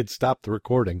had stopped the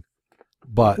recording.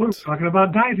 But we're talking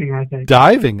about diving, I think.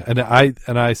 Diving. And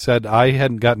I said I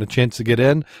hadn't gotten a chance to get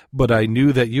in, but I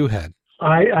knew that you had.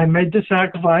 I made the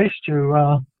sacrifice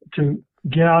to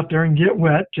get out there and get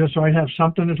wet just so I'd have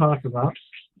something to talk about.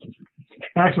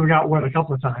 Actually, we got wet a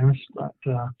couple of times, but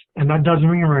and that doesn't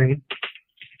mean rain.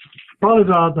 Probably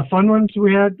the fun ones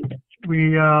we had.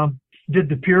 We did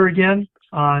the pier again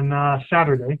on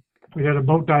Saturday. We had a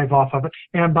boat dive off of it.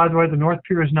 And by the way, the North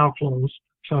Pier is now closed.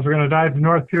 So if you're going to dive the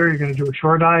North Pier, you're going to do a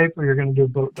shore dive or you're going to do a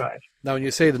boat dive. Now, when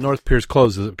you say the North Pier is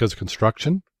closed, is it because of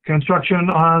construction? Construction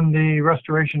on the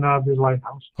restoration of the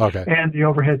lighthouse. Okay. And the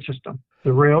overhead system.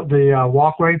 The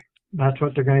walkway, that's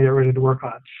what they're going to get ready to work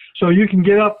on. So you can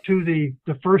get up to the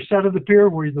first set of the pier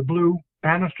where the blue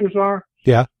banisters are.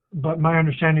 Yeah. But my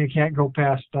understanding, you can't go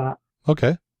past that.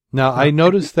 Okay. Now, I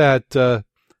noticed that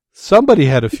somebody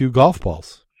had a few golf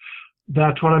balls.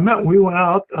 That's what I meant. We went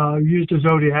out, used a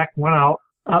Zodiac, went out.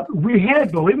 We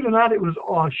had, believe it or not, it was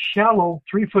a shallow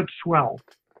 3-foot swell.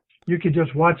 You could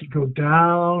just watch it go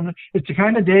down. It's the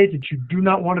kind of day that you do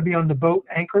not want to be on the boat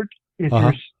anchored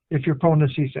if you're prone to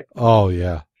seasick. Oh,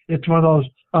 yeah. It's one of those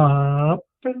up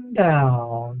and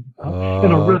down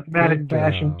in a rhythmic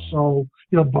fashion, so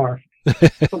you'll barf.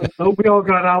 So we all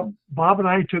got out. Bob and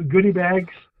I took goodie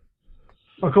bags.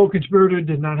 Our co-conspirator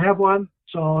did not have one,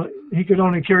 so he could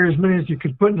only carry as many as you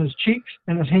could put in his cheeks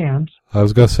and his hands. I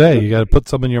was going to say, you got to put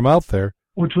some in your mouth there.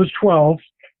 Which was 12.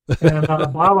 And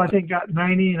Bob, I think, got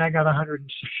 90, and I got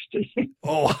 160.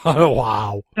 Oh,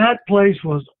 wow. That place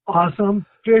was awesome.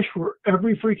 Fish were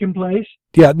every freaking place.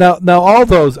 Yeah, now all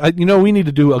those, we need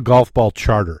to do a golf ball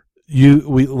charter.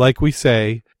 Like we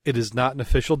say, it is not an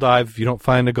official dive if you don't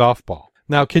find a golf ball.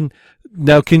 Now,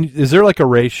 is there like a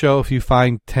ratio? If you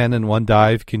find 10 in one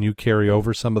dive, can you carry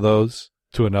over some of those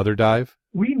to another dive?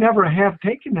 We never have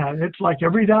taken that. It's like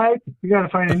every dive, you got to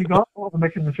find a new golf ball to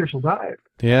make an official dive.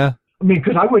 Yeah. I mean,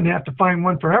 because I wouldn't have to find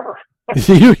one forever.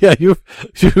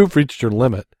 You've reached your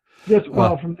limit.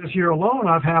 From this year alone,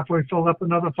 I've halfway filled up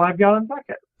another 5-gallon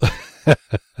bucket.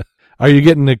 Are you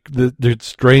getting the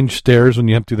strange stares when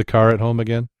you empty the car at home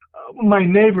again? My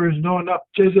neighbors know enough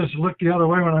to just look the other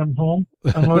way when I'm home.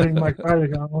 I'm loading my car. They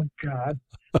go, oh, God.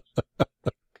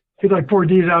 Because I poured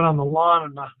these out on the lawn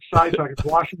and the side so I could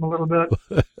wash them a little bit.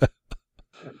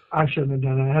 I shouldn't have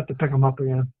done it. I have to pick them up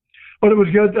again. But it was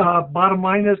good. Bottom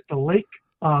line is the lake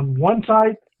on one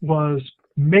side was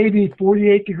maybe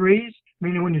 48 degrees,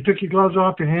 meaning when you took your gloves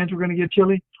off, your hands were going to get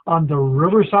chilly. On the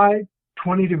river side,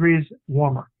 20 degrees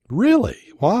warmer. Really?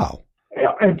 Wow.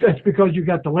 Yeah, and that's because you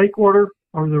got the lake water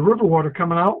or the river water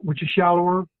coming out, which is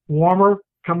shallower, warmer,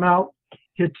 coming out,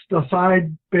 hits the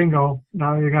side, bingo.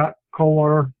 Now you got cold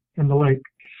water in the lake.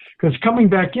 Because coming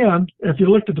back in, if you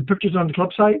looked at the pictures on the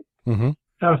club site,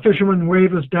 had a fisherman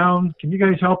wave us down. Can you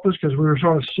guys help us? Because we were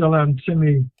sort of still in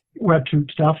semi-wetsuit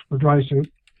stuff, or dry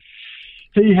suit.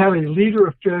 He had a leader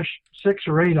of fish, 6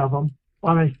 or 8 of them,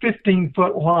 on a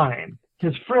 15-foot line.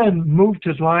 His friend moved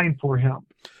his line for him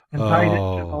and tied it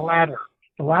to the ladder.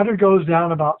 The ladder goes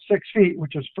down about 6 feet,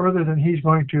 which is further than he's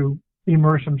going to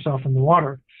immerse himself in the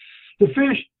water. The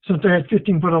fish, since they had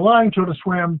 15-foot of line, sort of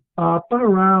swam up and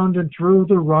around and through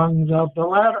the rungs of the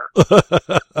ladder.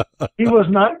 He was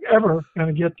not ever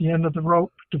going to get the end of the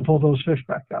rope to pull those fish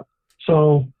back up.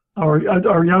 So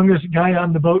our youngest guy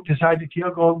on the boat decided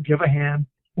he'll go give a hand,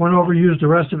 went over, used the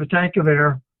rest of a tank of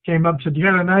air, came up, said, you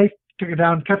got a knife? Took it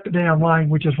down, cut the damn line,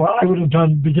 which is what I would have done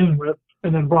to begin with,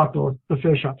 and then brought the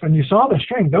fish up. And you saw the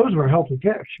string. Those were healthy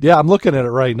fish. Yeah, I'm looking at it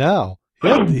right now.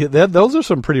 Yeah, those are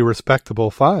some pretty respectable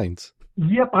finds.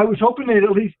 Yep, I was hoping they'd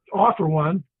at least offer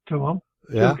one to them.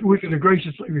 Yeah. We could have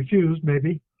graciously refused,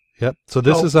 maybe. Yep. So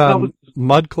this is on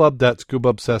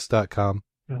mudclub.scubaobsessed.com.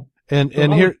 Yeah.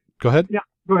 And here, go ahead. Yeah,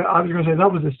 go ahead. I was going to say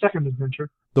that was the second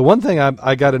adventure. The one thing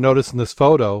I got to notice in this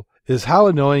photo is how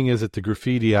annoying is it, the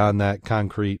graffiti on that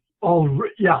concrete?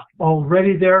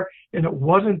 Already there, and it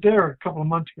wasn't there a couple of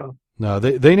months ago. No,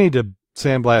 they need to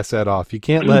sandblast that off. You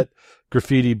can't let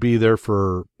graffiti be there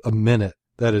for a minute.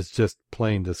 That is just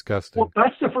plain disgusting. Well,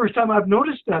 that's the first time I've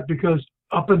noticed that, because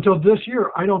up until this year,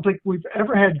 I don't think we've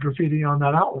ever had graffiti on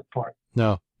that outlet part.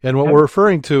 No. And what we're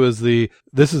referring to is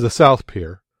this is the South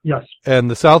Pier. Yes.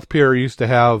 And the South Pier used to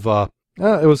have,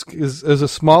 it was a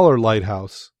smaller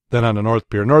lighthouse than on the North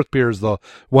Pier. North Pier is the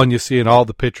one you see in all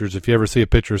the pictures. If you ever see a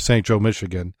picture of St. Joe,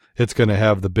 Michigan, it's going to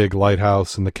have the big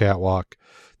lighthouse and the catwalk.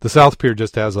 The South Pier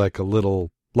just has like a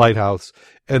little lighthouse.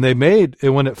 And they made,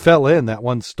 and when it fell in that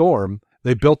one storm,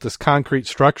 they built this concrete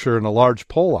structure and a large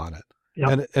pole on it.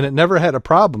 Yep. And it never had a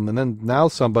problem. And then now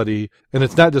somebody, and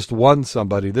it's not just one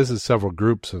somebody, this is several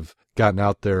groups have gotten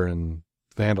out there and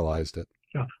vandalized it.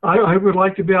 Yeah, I would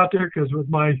like to be out there, because with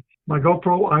my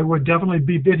GoPro, I would definitely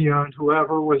be videoing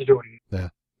whoever was doing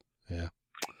it. Yeah.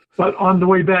 But on the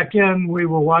way back in, we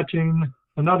were watching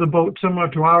another boat similar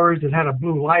to ours that had a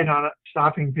blue light on it,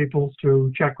 stopping people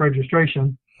to check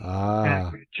registration.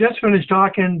 And we just finished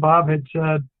talking. Bob had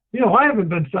said, I haven't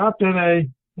been stopped in a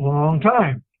long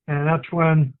time. And that's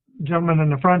when the gentleman in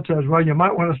the front says, well, you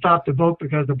might want to stop the boat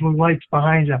because the blue light's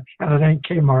behind you, and it ain't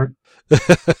Kmart.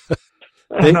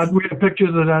 And we had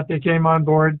pictures of that. They came on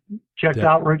board, checked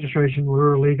out registration. We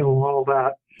were legal and all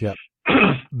that. Yeah.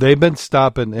 They've been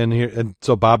stopping in here, and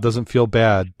so Bob doesn't feel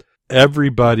bad.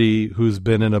 Everybody who's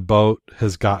been in a boat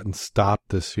has gotten stopped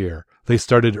this year. They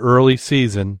started early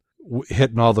season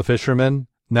hitting all the fishermen.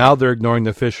 Now they're ignoring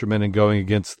the fishermen and going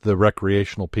against the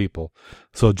recreational people.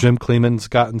 So Jim Kleeman's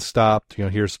gotten stopped.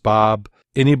 Here's Bob.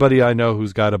 anybody I know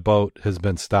who's got a boat has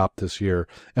been stopped this year,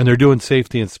 and they're doing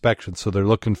safety inspections. So they're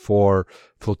looking for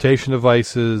flotation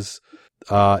devices,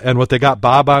 and what they got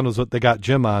Bob on was what they got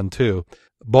Jim on too.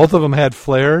 Both of them had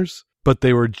flares, but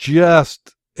they were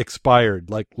just expired,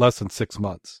 like less than 6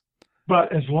 months.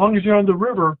 But as long as you're on the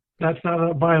river, that's not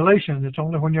a violation. It's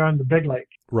only when you're on the big lake.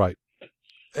 Right.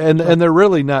 And they're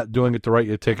really not doing it to write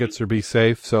you tickets or be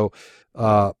safe. So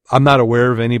I'm not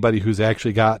aware of anybody who's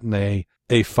actually gotten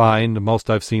a fine. The most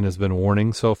I've seen has been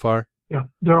warning so far. Yeah.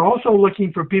 They're also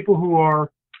looking for people who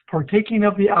are partaking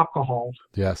of the alcohol.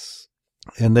 Yes.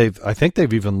 And I think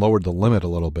they've even lowered the limit a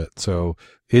little bit. So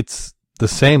it's the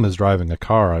same as driving a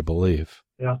car, I believe.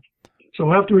 Yeah.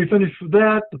 So after we finished with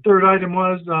that, the third item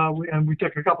was, we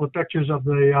took a couple of pictures of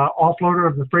the offloader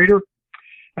of the freighter.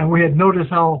 And we had noticed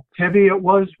how heavy it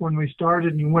was when we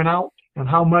started and went out, and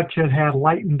how much it had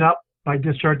lightened up by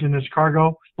discharging its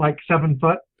cargo, like 7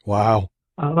 foot. Wow.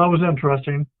 That was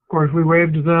interesting. Of course, we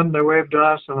waved to them, they waved to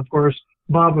us, and of course,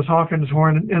 Bob was honking his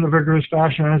horn in a vigorous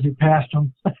fashion as he passed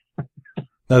them.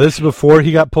 Now, this is before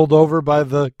he got pulled over by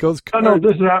the Coast Guard? No,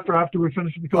 this is after we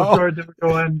finished with the Coast Guard. Then we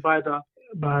go in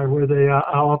by where they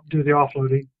do the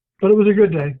offloading. But it was a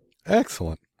good day.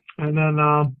 Excellent. And then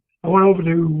I went over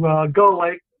to Gull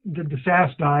Lake, did the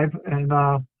SAS dive, and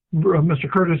Mr.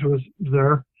 Curtis was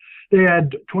there. They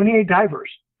had 28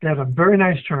 divers. They had a very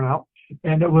nice turnout,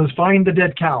 and it was Find the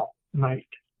Dead Cow night.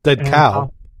 Dead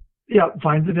cow? Yeah,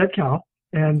 Find the Dead Cow.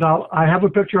 And I have a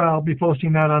picture. I'll be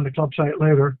posting that on the club site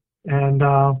later. And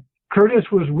Curtis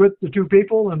was with the two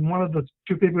people, and one of the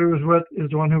two people he was with is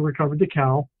the one who recovered the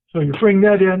cow. So you bring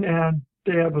that in, and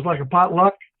it was like a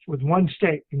potluck with one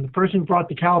steak. And the person who brought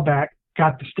the cow back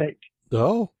got the steak.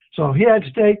 Oh. So he had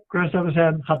steak, the rest of us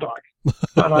had hot dogs.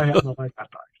 But I had no like hot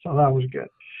dogs, so that was good.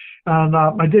 And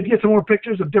I did get some more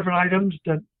pictures of different items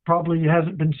that probably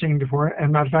hasn't been seen before.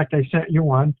 And matter of fact, I sent you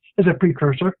one as a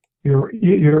precursor.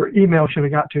 Your email should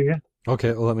have got to you.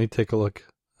 Okay, well, let me take a look.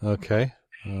 Okay.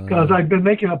 Because I've been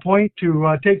making a point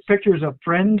to take pictures of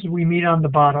friends we meet on the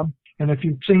bottom. And if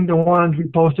you've seen the ones we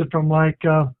posted from Lake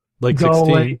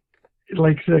 16.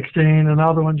 Lake 16, and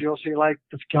other ones you'll see like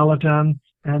the skeleton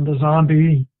and the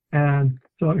zombie. And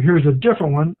so here's a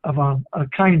different one of a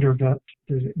kinder vet.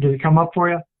 Did it come up for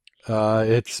you?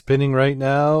 It's spinning right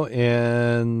now,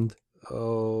 and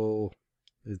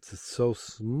it's so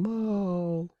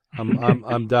small.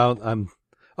 I'm down.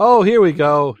 Oh, here we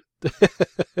go.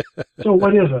 So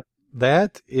what is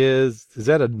it? Is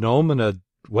that a gnome in a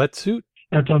wetsuit?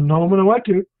 That's a gnome in a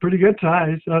wetsuit. Pretty good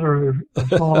size. That or a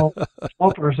small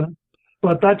person.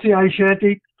 But that's the ice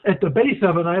shanty. At the base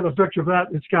of it, I have a picture of that.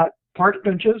 It's got park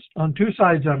benches on two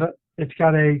sides of it. It's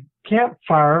got a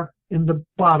campfire in the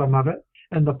bottom of it.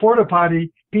 And the porta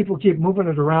potty, people keep moving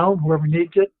it around, whoever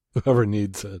needs it. Whoever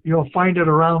needs it. You'll find it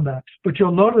around that. But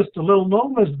you'll notice the little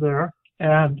gnome is there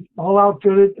and all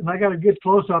outfitted. And I got a good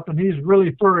close-up, and he's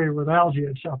really furry with algae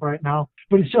and stuff right now.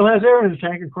 But he still has air in his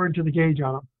tank according to the gauge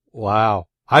on him. Wow.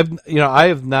 I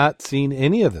have not seen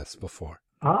any of this before.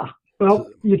 Well,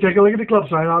 you take a look at the club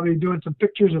site. I'll be doing some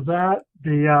pictures of that.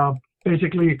 The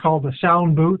basically called the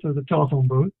sound booth or the telephone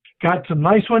booth. Got some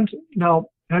nice ones. Now,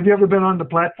 have you ever been on the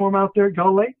platform out there at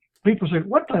Gull Lake? People say,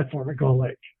 what platform at Gull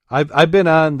Lake? I've been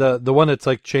on the one that's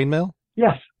like chainmail.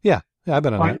 Yes. Yeah, I've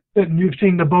been on that. And you've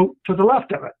seen the boat to the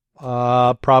left of it.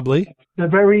 Probably. The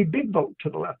very big boat to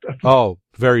the left of it. Oh,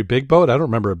 very big boat? I don't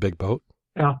remember a big boat.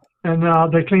 Yeah. And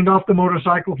they cleaned off the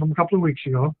motorcycle from a couple of weeks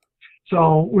ago.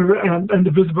 So and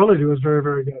the visibility was very,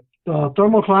 very good. The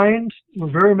thermoclines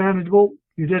were very manageable.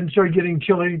 You didn't start getting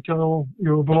chilly until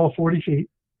you were below 40 feet.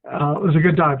 It was a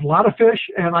good dive. A lot of fish,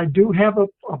 and I do have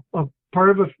a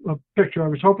part of a picture I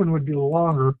was hoping would be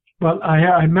longer, but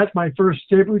I met my first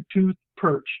saber-tooth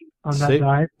perch on that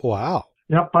dive. Wow.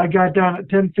 Yep, I got down at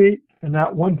 10 feet, and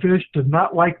that one fish did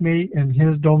not like me in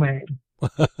his domain.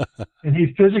 And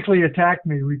he physically attacked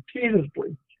me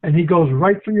repeatedly, and he goes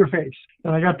right for your face.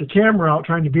 And I got the camera out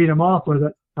trying to beat him off with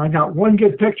it. I got one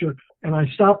good picture, and I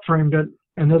stop framed it,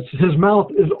 and his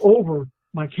mouth is over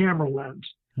my camera lens.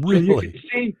 Really?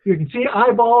 You can see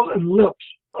eyeballs and lips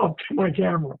up to my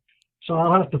camera. So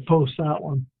I'll have to post that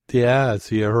one. Yeah,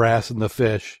 so you're harassing the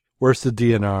fish. Where's the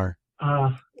DNR?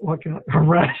 What can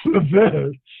harassing the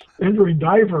fish? Injuring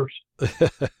divers.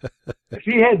 If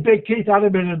he had big teeth, I'd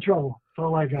have been in trouble. That's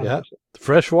all I got. Yeah,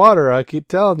 fresh water, I keep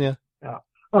telling you. Yeah.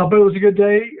 But it was a good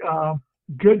day.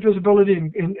 Good visibility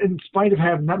in spite of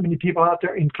having that many people out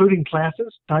there, including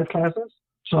dive classes.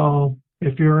 So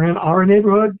if you're in our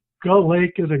neighborhood, Gull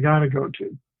Lake is a guy to go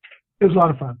to. It was a lot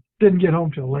of fun. Didn't get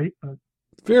home till late. But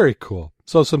very cool.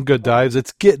 So some good dives.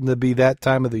 It's getting to be that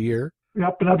time of the year.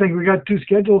 Yep, and I think we got 2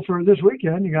 scheduled for this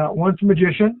weekend. You got one for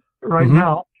Magician right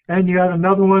now, and you got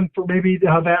another one for maybe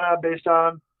the Havana based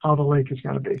on how the lake is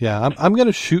going to be. Yeah, I'm going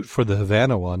to shoot for the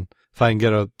Havana one if I can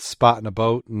get a spot in a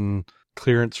boat and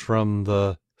clearance from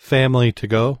the family to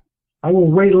go. I will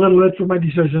wait a little bit for my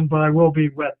decision, but I will be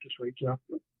wet this week. Yeah.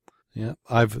 Yeah,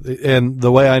 and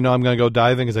the way I know I'm going to go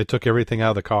diving is I took everything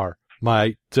out of the car.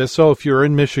 Just so if you're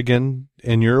in Michigan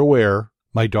and you're aware,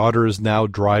 my daughter is now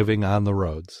driving on the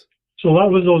roads. So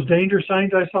that was those danger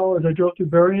signs I saw as I drove through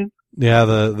Berrien? Yeah,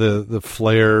 the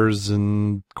flares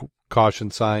and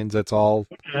caution signs, that's all.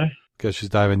 Okay. Because she's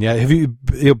diving. Yeah,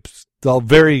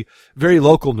 very, very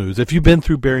local news. Have you been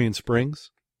through Berrien Springs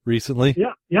recently?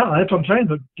 Yeah, that's what I'm saying.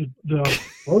 The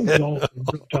road is all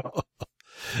ripped up.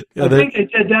 Yeah, I think they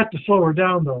did that to slow her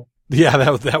down, though. Yeah,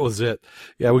 that was it.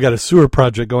 Yeah, we got a sewer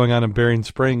project going on in Berrien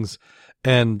Springs,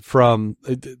 and from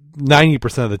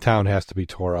 90% of the town has to be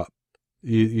tore up.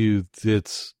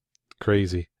 It's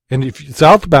crazy. And if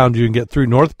southbound you can get through,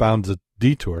 northbound's a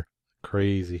detour.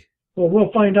 Crazy. Well,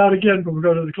 we'll find out again when we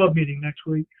go to the club meeting next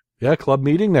week. Yeah, club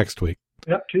meeting next week.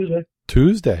 Yep,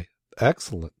 Tuesday.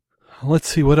 Excellent. Let's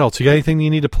see, what else? You got anything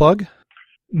you need to plug?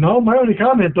 No, my only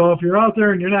comment, though, if you're out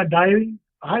there and you're not diving,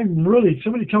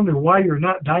 somebody tell me why you're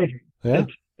not diving. Yeah.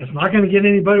 It's not going to get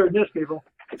any better than this, people.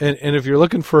 And if you're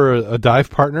looking for a dive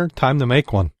partner, time to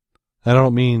make one. I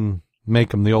don't mean make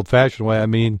them the old-fashioned way. I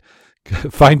mean,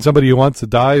 find somebody who wants to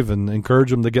dive and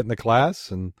encourage them to get in the class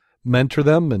and mentor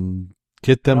them and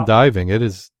get them diving.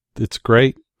 It's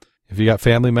great. If you got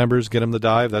family members, get them to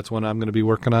dive. That's what I'm going to be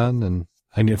working on. And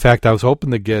in fact, I was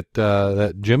hoping to get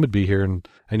that Jim would be here, and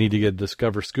I need to get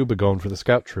Discover Scuba going for the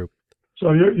scout troop.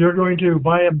 So you're going to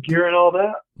buy them gear and all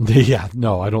that? Yeah,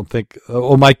 no, I don't think.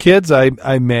 My kids, I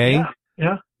may.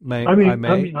 Yeah. I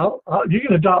may. You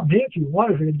can adopt me if you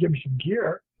want. If you're going to give me some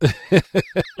gear,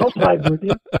 I'll dive with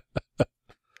you.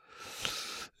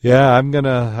 Yeah, I'm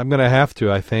gonna have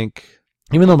to. I think,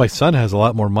 even though my son has a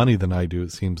lot more money than I do,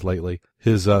 it seems lately.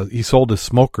 He sold his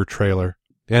smoker trailer,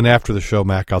 and after the show,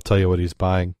 Mac, I'll tell you what he's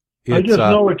buying. I just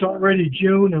know it's already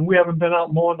June, and we haven't been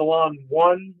out mowing the lawn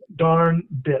one darn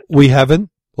bit. We haven't?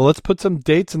 Well, let's put some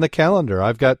dates in the calendar.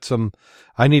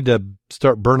 I need to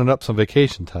start burning up some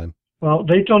vacation time. Well,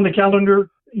 dates on the calendar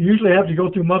usually have to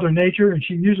go through Mother Nature, and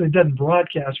she usually doesn't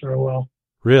broadcast very well.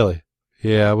 Really?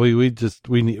 Yeah, we need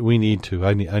to.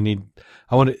 I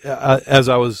want to, as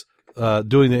I was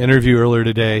doing the interview earlier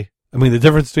today, I mean, the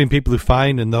difference between people who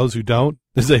find and those who don't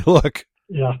is they look.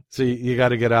 Yeah. So you got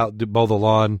to get out, mow the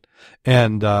lawn,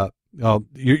 and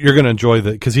you're going to enjoy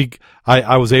because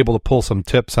I was able to pull some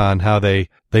tips on how they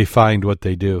find what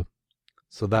they do.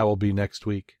 So that will be next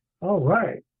week. All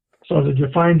right. So did you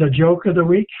find the joke of the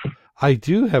week? I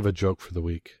do have a joke for the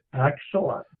week.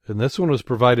 Excellent. And this one was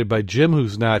provided by Jim,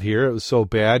 who's not here. It was so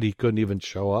bad he couldn't even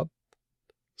show up.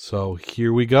 So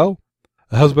here we go.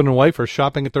 A husband and wife are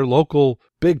shopping at their local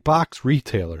big box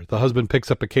retailer. The husband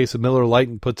picks up a case of Miller Lite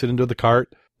and puts it into the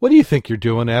cart. "What do you think you're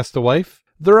doing?" asked the wife.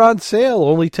 "They're on sale.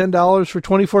 Only $10 for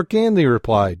 24 cans," he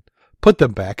replied. "Put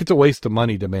them back. It's a waste of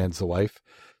money," demands the wife.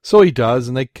 So he does,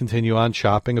 and they continue on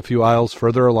shopping. A few aisles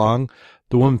further along,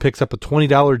 the woman picks up a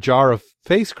 $20 jar of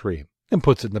face cream and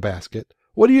puts it in the basket.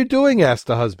 "What are you doing?" asked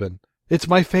the husband. "It's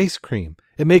my face cream.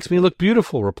 It makes me look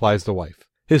beautiful," replies the wife.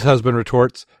 His husband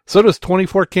retorts, "So does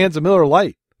 24 cans of Miller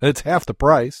Lite, and it's half the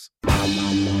price."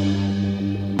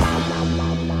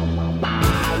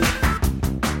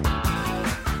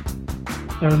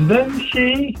 And then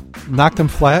she knocked him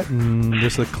flat, and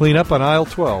just a cleanup on aisle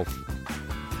 12.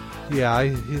 Yeah,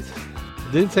 he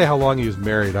didn't say how long he was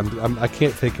married. I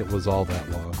can't think it was all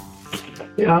that long.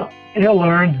 Yeah, he'll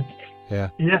learn. Yeah.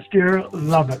 Yes, dear,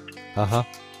 love it. Uh-huh.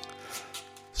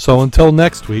 So until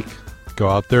next week, go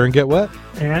out there and get wet.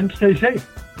 And stay safe.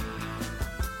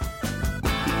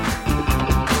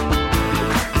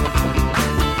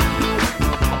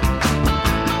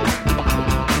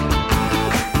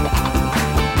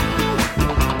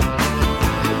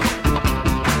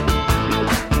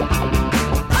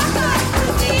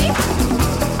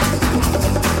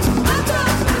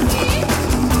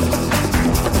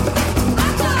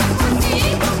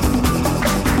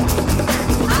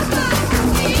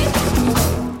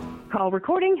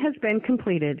 Recording has been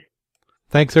completed.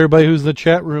 Thanks, everybody who's in the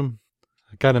chat room.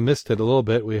 I kind of missed it a little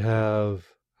bit. We have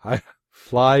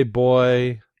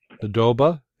Flyboy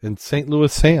Nadoba and St.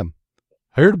 Louis Sam.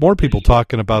 I heard more people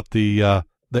talking about the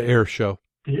air show.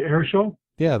 The air show?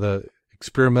 Yeah, the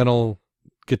experimental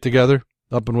get-together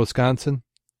up in Wisconsin.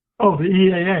 Oh, the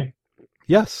EAA.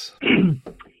 Yes.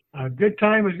 A good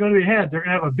time is going to be had. They're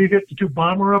going to have a B-52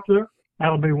 bomber up there.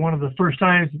 That'll be one of the first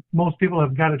times most people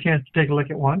have got a chance to take a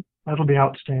look at one. That'll be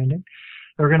outstanding.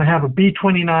 They're going to have a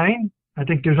B-29. I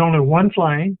think there's only one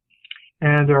flying,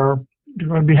 and they're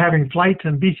going to be having flights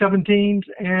in B-17s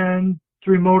and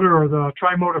three-motor or the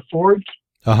tri-motor Fords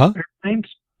airplanes.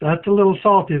 That's a little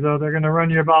salty, though. They're going to run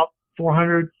you about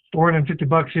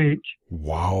 $450 each.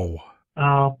 Wow.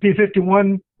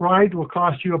 P-51 ride will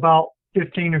cost you about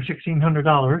 $1,500 or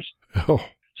 $1,600. Oh.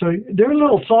 So they're a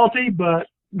little salty, but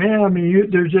man, I mean,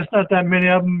 there's just not that many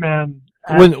of them. And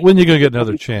when you going to get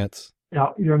another chance? Yeah,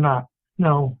 you're not.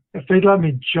 No, if they'd let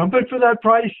me jump it for that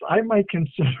price, I might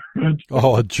consider it.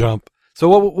 Oh, a jump. So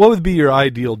what would be your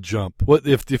ideal jump? What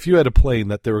if you had a plane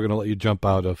that they were going to let you jump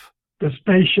out of? The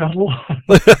space shuttle.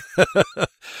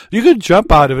 You could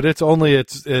jump out of it. It's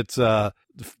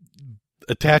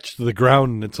attached to the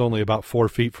ground, and it's only about 4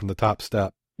 feet from the top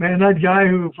step. Man, that guy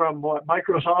who from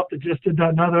Microsoft that just did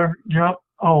another jump.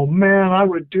 Oh man, I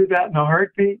would do that in a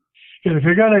heartbeat. Because if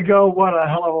you're going to go, what a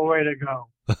hell of a way to go.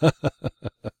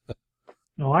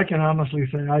 No, I can honestly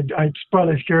say I'd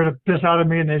probably scare the piss out of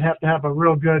me, and they'd have to have a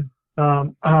real good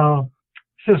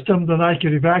system that I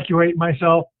could evacuate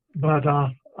myself. But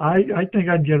I think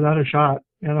I'd give that a shot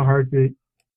in a heartbeat.